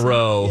segments in a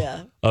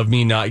row of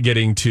me not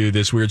getting to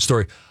this weird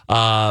story.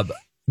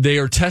 They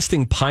are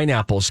testing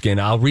pineapple skin.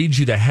 I'll read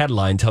you the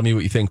headline. Tell me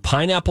what you think.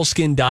 Pineapple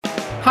skin.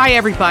 Hi,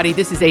 everybody.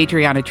 This is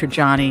Adriana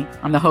Trajani.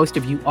 I'm the host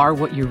of You Are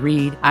What You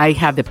Read. I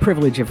have the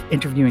privilege of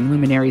interviewing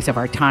luminaries of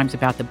our times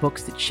about the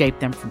books that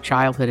shaped them from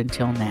childhood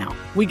until now.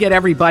 We get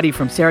everybody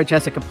from Sarah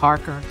Jessica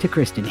Parker to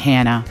Kristen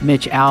Hanna,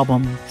 Mitch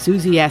Albom,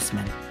 Susie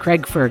Essman,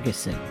 Craig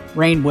Ferguson,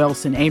 Rainn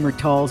Wilson, Amor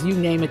Tolls, you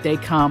name it, they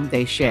come,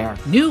 they share.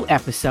 New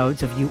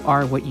episodes of You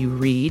Are What You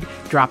Read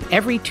drop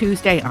every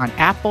Tuesday on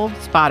Apple,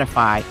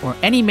 Spotify, or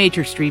any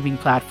major streaming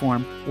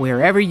platform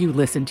wherever you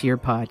listen to your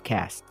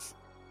podcasts.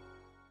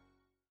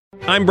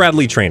 I'm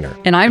Bradley Trainer.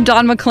 And I'm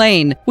Don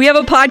McClain. We have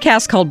a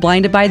podcast called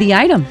Blinded by the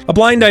Item. A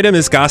blind item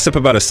is gossip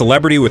about a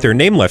celebrity with their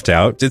name left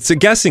out. It's a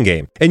guessing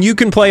game, and you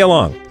can play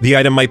along. The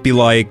item might be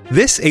like,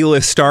 this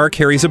A-list star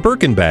carries a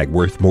Birkin bag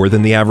worth more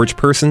than the average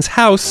person's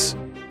house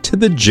to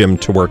the gym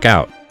to work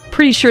out.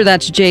 Pretty sure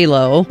that's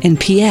J-Lo. And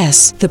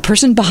P.S. the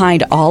person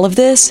behind all of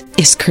this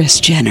is Kris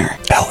Jenner,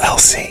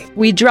 LLC.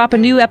 We drop a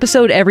new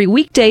episode every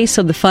weekday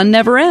so the fun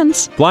never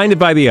ends. Blinded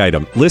by the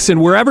Item. Listen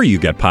wherever you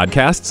get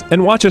podcasts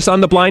and watch us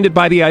on the Blinded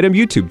by the Item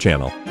YouTube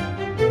channel.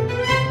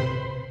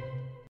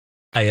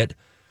 Diet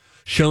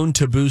shown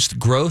to boost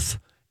growth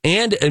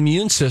and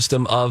immune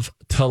system of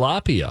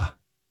tilapia.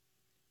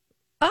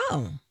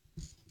 Oh.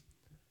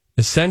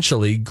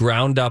 Essentially,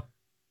 ground up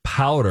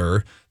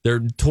powder. They're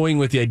toying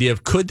with the idea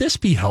of, could this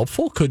be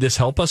helpful? Could this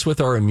help us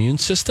with our immune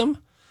system?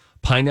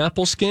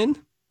 Pineapple skin?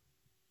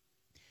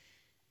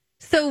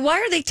 So why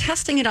are they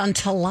testing it on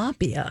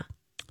tilapia?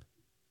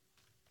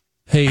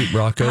 Hey,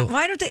 Rocco.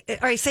 Why don't they? All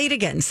right, say it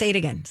again. Say it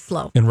again.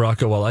 Slow. And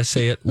Rocco, while I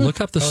say it, look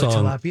up the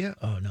song. Tilapia?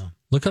 Oh, no.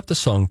 Look up the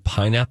song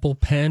Pineapple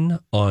Pen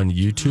on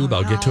YouTube.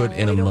 I'll get to it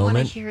in a moment. I don't want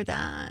to hear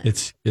that.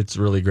 It's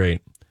really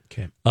great.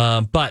 Okay.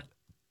 But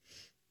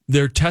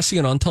they're testing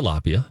it on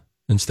tilapia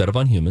instead of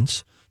on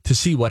humans to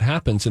see what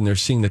happens, and they're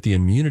seeing that the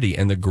immunity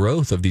and the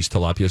growth of these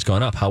tilapia has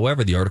gone up.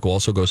 However, the article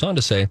also goes on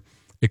to say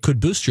it could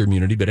boost your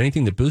immunity, but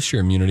anything that boosts your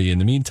immunity in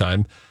the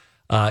meantime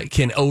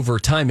can over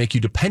time make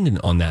you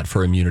dependent on that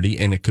for immunity,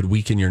 and it could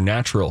weaken your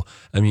natural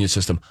immune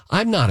system.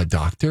 I'm not a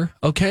doctor,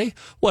 okay?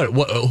 What?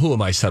 Who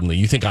am I suddenly?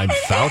 You think I'm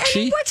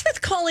Fauci? What's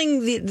with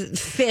calling the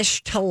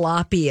fish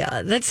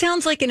tilapia? That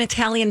sounds like an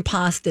Italian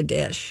pasta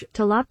dish.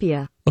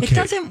 Tilapia. Okay. It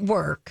doesn't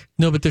work.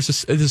 No, but there's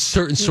a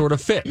certain sort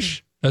of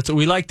fish. That's what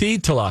we like to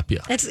eat,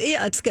 tilapia.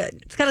 It's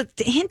good. It's got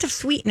a hint of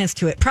sweetness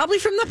to it, probably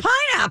from the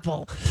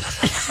pineapple.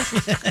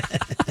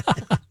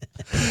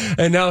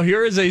 And now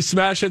here is a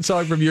smash hit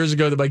song from years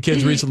ago that my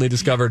kids recently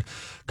discovered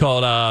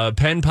called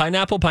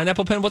Pineapple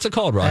Pen. What's it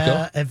called,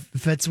 Rocco?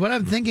 If it's what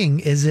I'm thinking,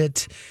 is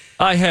it...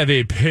 I have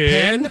a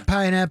pen.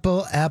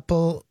 Pineapple,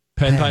 apple...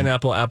 Pen,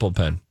 pineapple, apple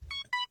pen.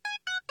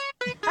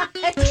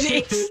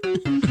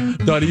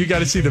 Jeez. Donnie, you got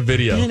to see the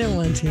video. I don't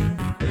want to.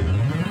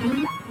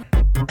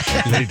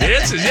 He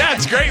dances. Yeah,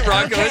 it's great,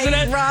 Rocco, Okay, isn't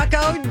it?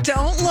 Rocco,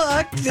 don't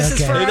look. This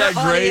is for Isn't our that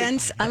great?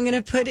 audience. I'm going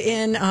to put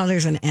in,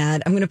 there's an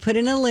ad. I'm going to put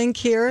in a link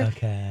here.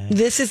 Okay.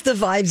 This is the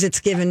vibes it's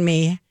given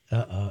me.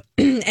 Uh-oh.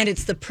 And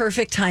it's the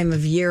perfect time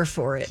of year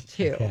for it,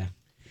 too.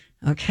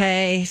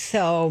 Okay,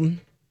 so...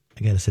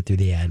 I got to sit through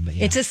the ad, but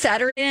yeah. It's a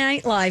Saturday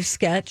Night Live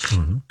sketch.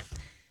 Mm-hmm.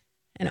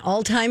 An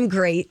all-time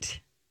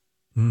great.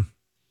 Mm.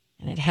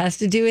 And it has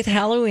to do with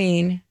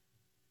Halloween.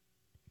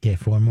 Okay,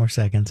 4 more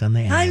seconds on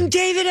the ad. I'm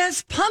David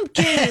S.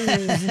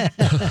 Pumpkins.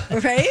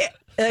 Right?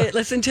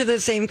 Listen to the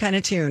same kind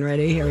of tune.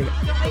 Ready? Here we go.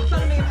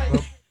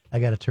 I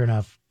got to turn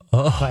off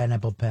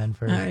Pineapple Pen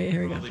first. All right,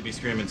 here we go. Be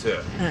screaming too.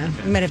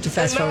 We might have to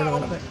fast forward a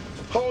little bit.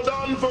 Hold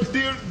on for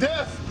dear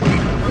death.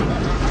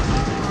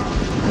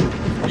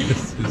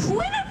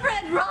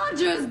 Winifred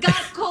Rogers got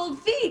cold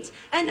feet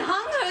and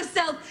hung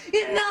herself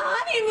in the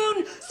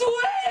honeymoon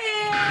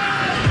suite.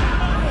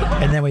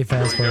 And then we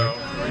fast forward.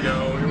 Here we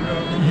go.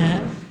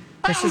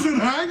 Thousand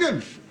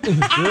hanging.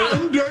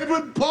 I'm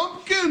David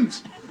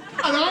Pumpkins,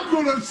 and I'm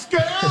going to scare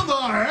the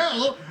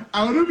hell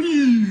out of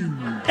you.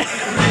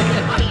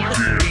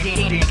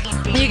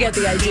 You get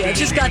the idea.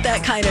 Just got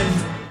that kind of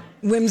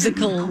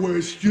whimsical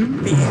question.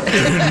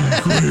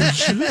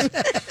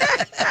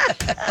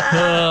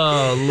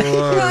 Oh,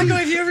 Lord. Rocco,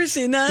 have you ever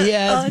seen that?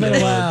 Yeah, it's been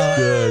a while.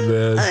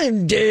 Good, man.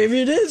 I'm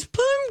David S.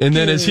 Pumpkins. And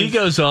then as he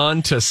goes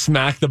on to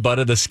smack the butt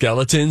of the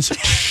skeletons,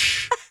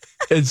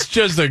 it's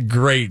just a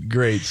great,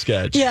 great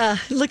sketch. Yeah,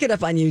 look it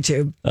up on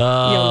YouTube. You'll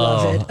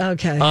love it.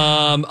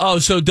 Okay.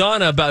 So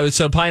Donna,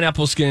 so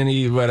pineapple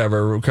skinny,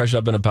 whatever, crush it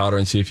up in a powder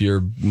and see if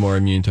you're more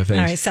immune to things.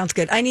 All right, sounds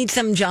good. I need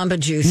some Jamba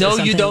Juice. No, or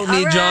something. you don't need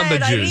All right, Jamba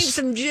Juice. I need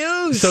some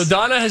juice. So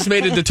Donna has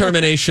made a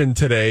determination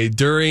today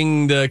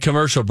during the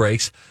commercial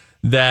breaks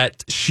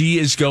that she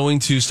is going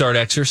to start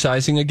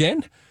exercising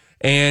again.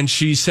 And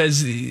she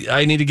says,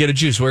 I need to get a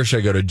juice. Where should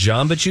I go? To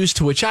Jamba Juice?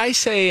 To which I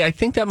say, I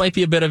think that might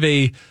be a bit of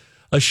a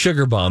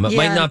sugar bomb. It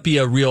might not be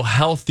a real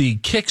healthy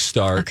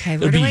kickstart. Okay,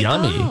 It'd where be do I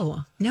yummy. go?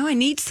 No, I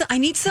need some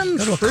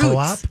Go to a fruits.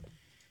 co-op.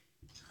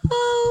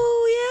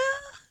 Oh,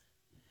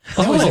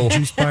 There's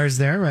juice bars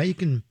there, right? You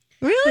can.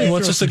 Really? He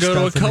wants us to go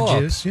to a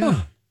co-op. Yeah.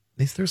 Huh.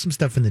 They throw some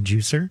stuff in the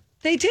juicer.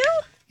 They do?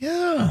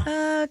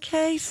 Yeah.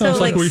 Okay, so Sounds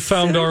like we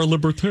found our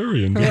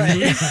libertarian.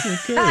 Right.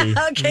 Okay.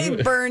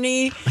 Okay,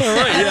 Bernie. All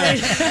right,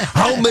 yeah.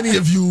 How many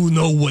of you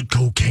know what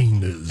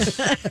cocaine is?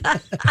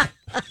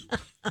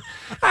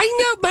 I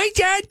know my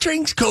dad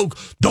drinks Coke.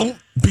 Don't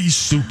be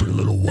super,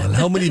 little one.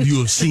 How many of you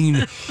have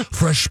seen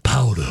fresh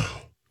powder?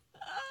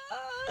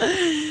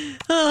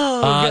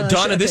 Gosh,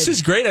 Donna, okay. this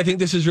is great. I think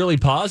this is really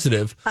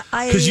positive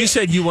I- because you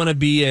said you want to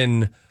be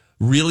in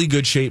really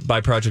good shape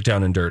by Project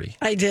Down and Dirty.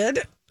 I did.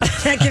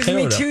 That gives I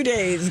me don't know. 2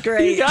 days.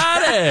 Great. You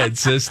got it,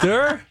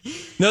 sister.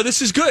 No,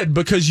 this is good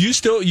because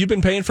you've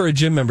been paying for a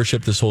gym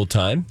membership this whole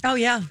time, Oh,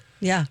 yeah.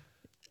 Yeah.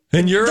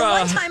 and you're The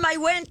one time I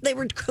went, they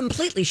were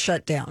completely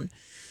shut down.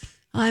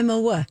 I'm a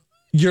what?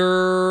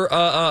 you're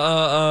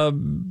a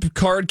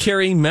card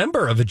carrying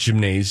member of a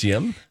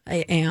gymnasium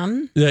I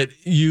am. that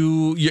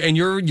you're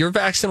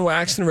vaxxed and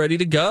waxed and ready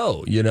to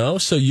go.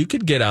 So you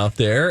could get out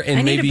there and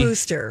I need maybe a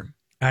booster.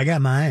 I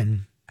got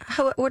mine.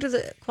 What are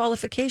the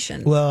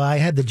qualifications? Well, I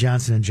had the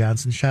Johnson &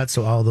 Johnson shot,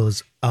 so all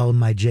of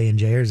my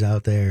J&Jers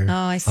out there Oh,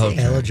 I see.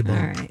 eligible.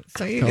 All right.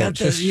 So you Oh, got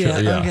this. just-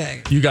 Yeah,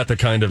 okay. You got the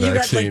kind of You got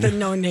vaccine. like the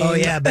no name. Oh,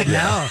 yeah, but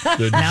now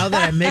that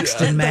I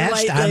mixed and The matched,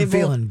 white I'm label.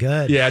 feeling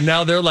good. Yeah,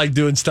 now they're like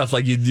doing stuff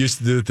like you used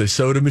to do with the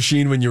soda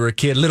machine when you were a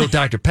kid. Little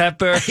Dr.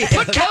 Pepper.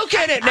 Put Coke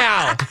in it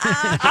now.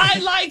 I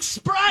like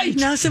Sprite.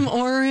 Now some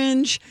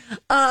orange.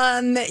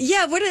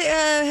 Yeah. What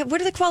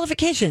are the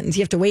qualifications?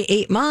 You have to wait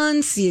 8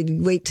 months. You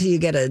wait till you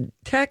get a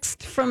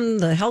text from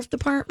the health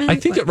department. I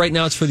think that right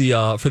now it's for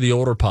the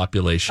older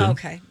population.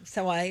 Okay,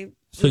 so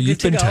So we're you've good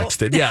to been go.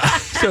 texted, yeah.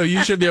 So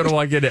you should be able to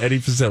walk into any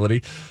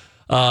facility.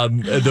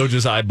 They'll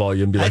just eyeball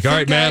you and be like, "All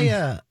right,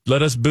 ma'am,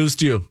 let us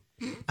boost you."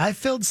 I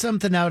filled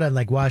something out on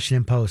like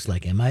Washington Post,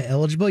 like, am I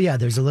eligible? Yeah,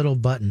 there's a little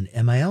button,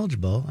 am I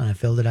eligible? And I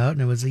filled it out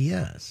and it was a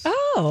yes.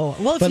 Oh,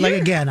 well, But like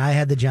again, I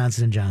had the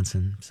Johnson &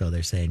 Johnson, so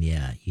they're saying,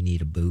 yeah, you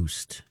need a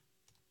boost.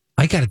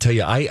 I got to tell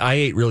you, I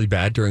ate really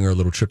bad during our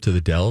little trip to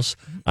the Dells.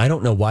 I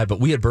don't know why, but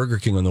we had Burger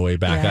King on the way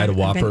back. Yeah, I had a I've been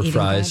Whopper, eating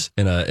fries,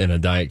 and a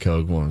Diet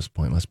Coke. Well, it was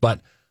pointless. But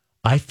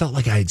I felt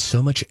like I had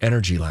so much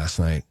energy last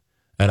night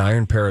at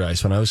Iron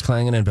Paradise when I was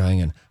clanging and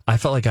banging. I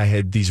felt like I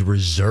had these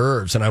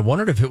reserves, and I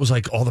wondered if it was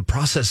like all the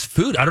processed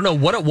food. I don't know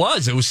what it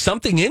was. It was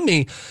something in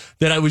me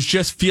that I was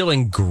just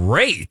feeling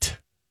great.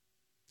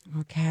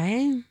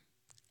 Okay.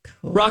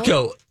 Cool.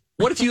 Rocco,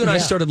 what if you and I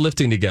started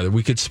lifting together?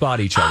 We could spot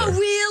each other. Oh,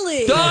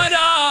 really?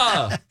 Donna!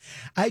 Yeah.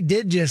 I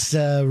did just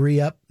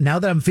re-up. Now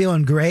that I'm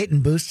feeling great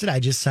and boosted, I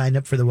just signed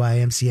up for the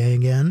YMCA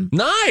again.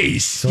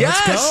 Nice. So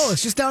yes. let's go.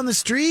 It's just down the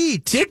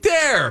street. Get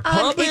there.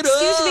 Pump it up.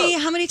 Excuse me,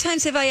 how many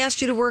times have I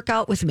asked you to work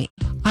out with me?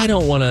 I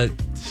don't want to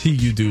see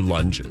you do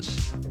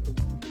lunges.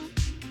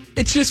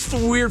 It's just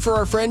weird for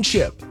our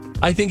friendship.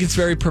 I think it's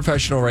very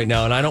professional right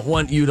now, and I don't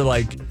want you to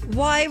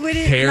Why would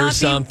it tear not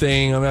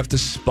something. I'm going to have to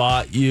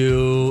spot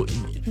you.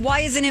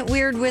 Why isn't it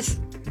weird with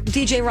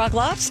DJ Rock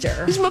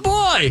Lobster? He's my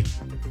boy.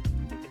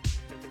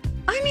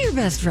 I'm your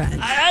best friend.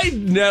 I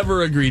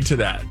never agreed to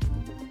that.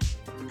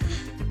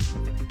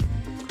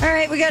 All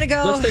right, we got to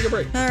go. Let's take a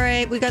break. All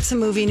right, we got some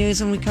movie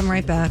news when we come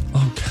right back.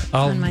 Okay.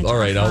 All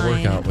right, I'll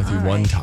work out with you one time.